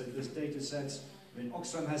have happened. So there's data sets. I mean,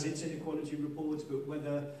 Oxfam has its inequality reports, but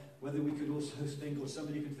whether we could also think, or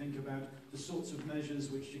somebody could think about the sorts of measures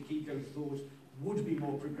which Sakiko thought would be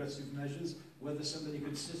more progressive measures, whether somebody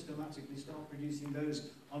could systematically start producing those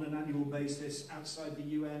on an annual basis outside the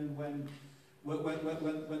UN when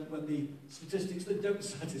the statistics that don't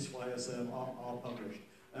satisfy us are published.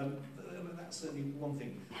 That's certainly one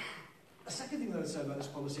thing. A second thing that I'd say about this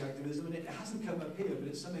policy activism, and it hasn't come up here, but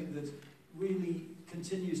it's something that really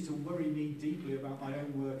continues to worry me deeply about my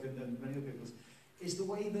own work and many other people's, is the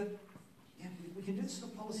way that we can do this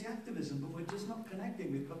sort of policy activism, but we're just not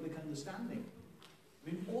connecting with public understanding. I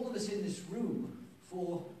mean, all of us in this room,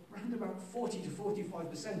 for around about 40 to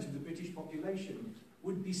 45% of the British population,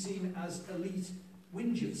 would be seen as elite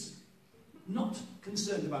whingers, not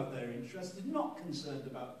concerned about their interests, not concerned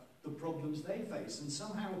about the problems they face. And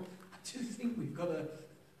somehow, I do think we've got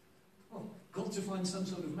to find some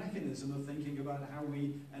sort of mechanism of thinking about how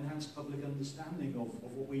we enhance public understanding of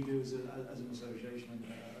what we do as an association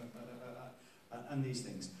and these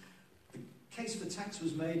things. The case for tax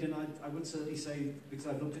was made, and I would certainly say, because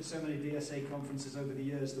I've looked at so many DSA conferences over the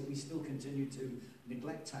years, that we still continue to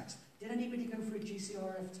neglect tax. Did anybody go for a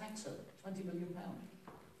GCRF taxer? £20 million?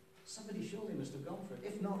 Somebody surely must have gone for it.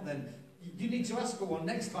 If not, then you need to ask for one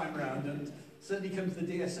next time round, and certainly come to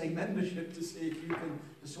the DSA membership to see if you can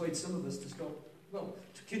persuade some of us to stop, well,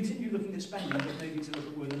 to continue looking at spending, but maybe to look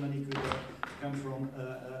at where the money could come from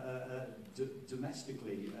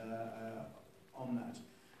domestically on that.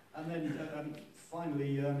 And then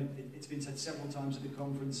finally, it's been said several times at the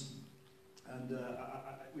conference, and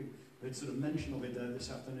we had sort of mention of it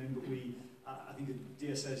this afternoon, but I think the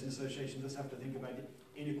DSA as an association does have to think about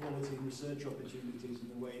inequality in research opportunities in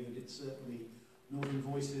the way that it's certainly Northern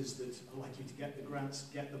Voices that are likely to get the grants,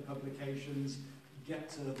 get the publications, get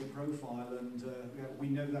the profile, and we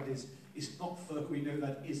know that is not fair, we know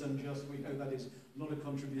that is unjust, we know that is not a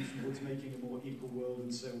contribution towards making a more equal world,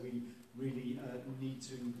 and so we really need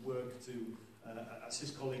to work to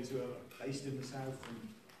assist colleagues who are based in the South, and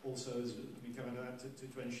also as we come out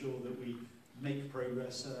to ensure that we make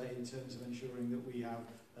progress in terms of ensuring that we have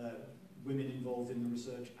women involved in the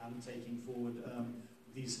research and taking forward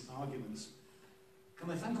these arguments. Can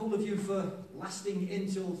I thank all of you for lasting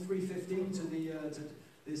until 3:15 to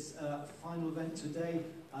this final event today.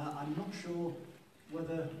 I'm not sure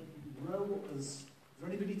whether Ro is there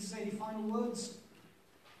anybody to say any final words?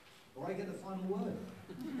 or I get the final word.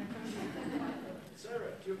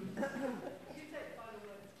 Sarah, do you...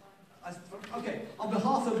 Okay, on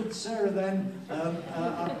behalf of Sarah then,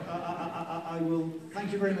 I will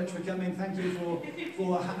thank you very much for coming. Thank you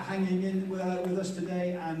for hanging in with us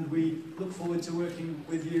today, and we look forward to working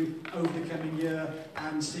with you over the coming year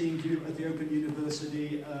and seeing you at the Open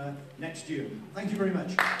University next year. Thank you very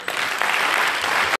much.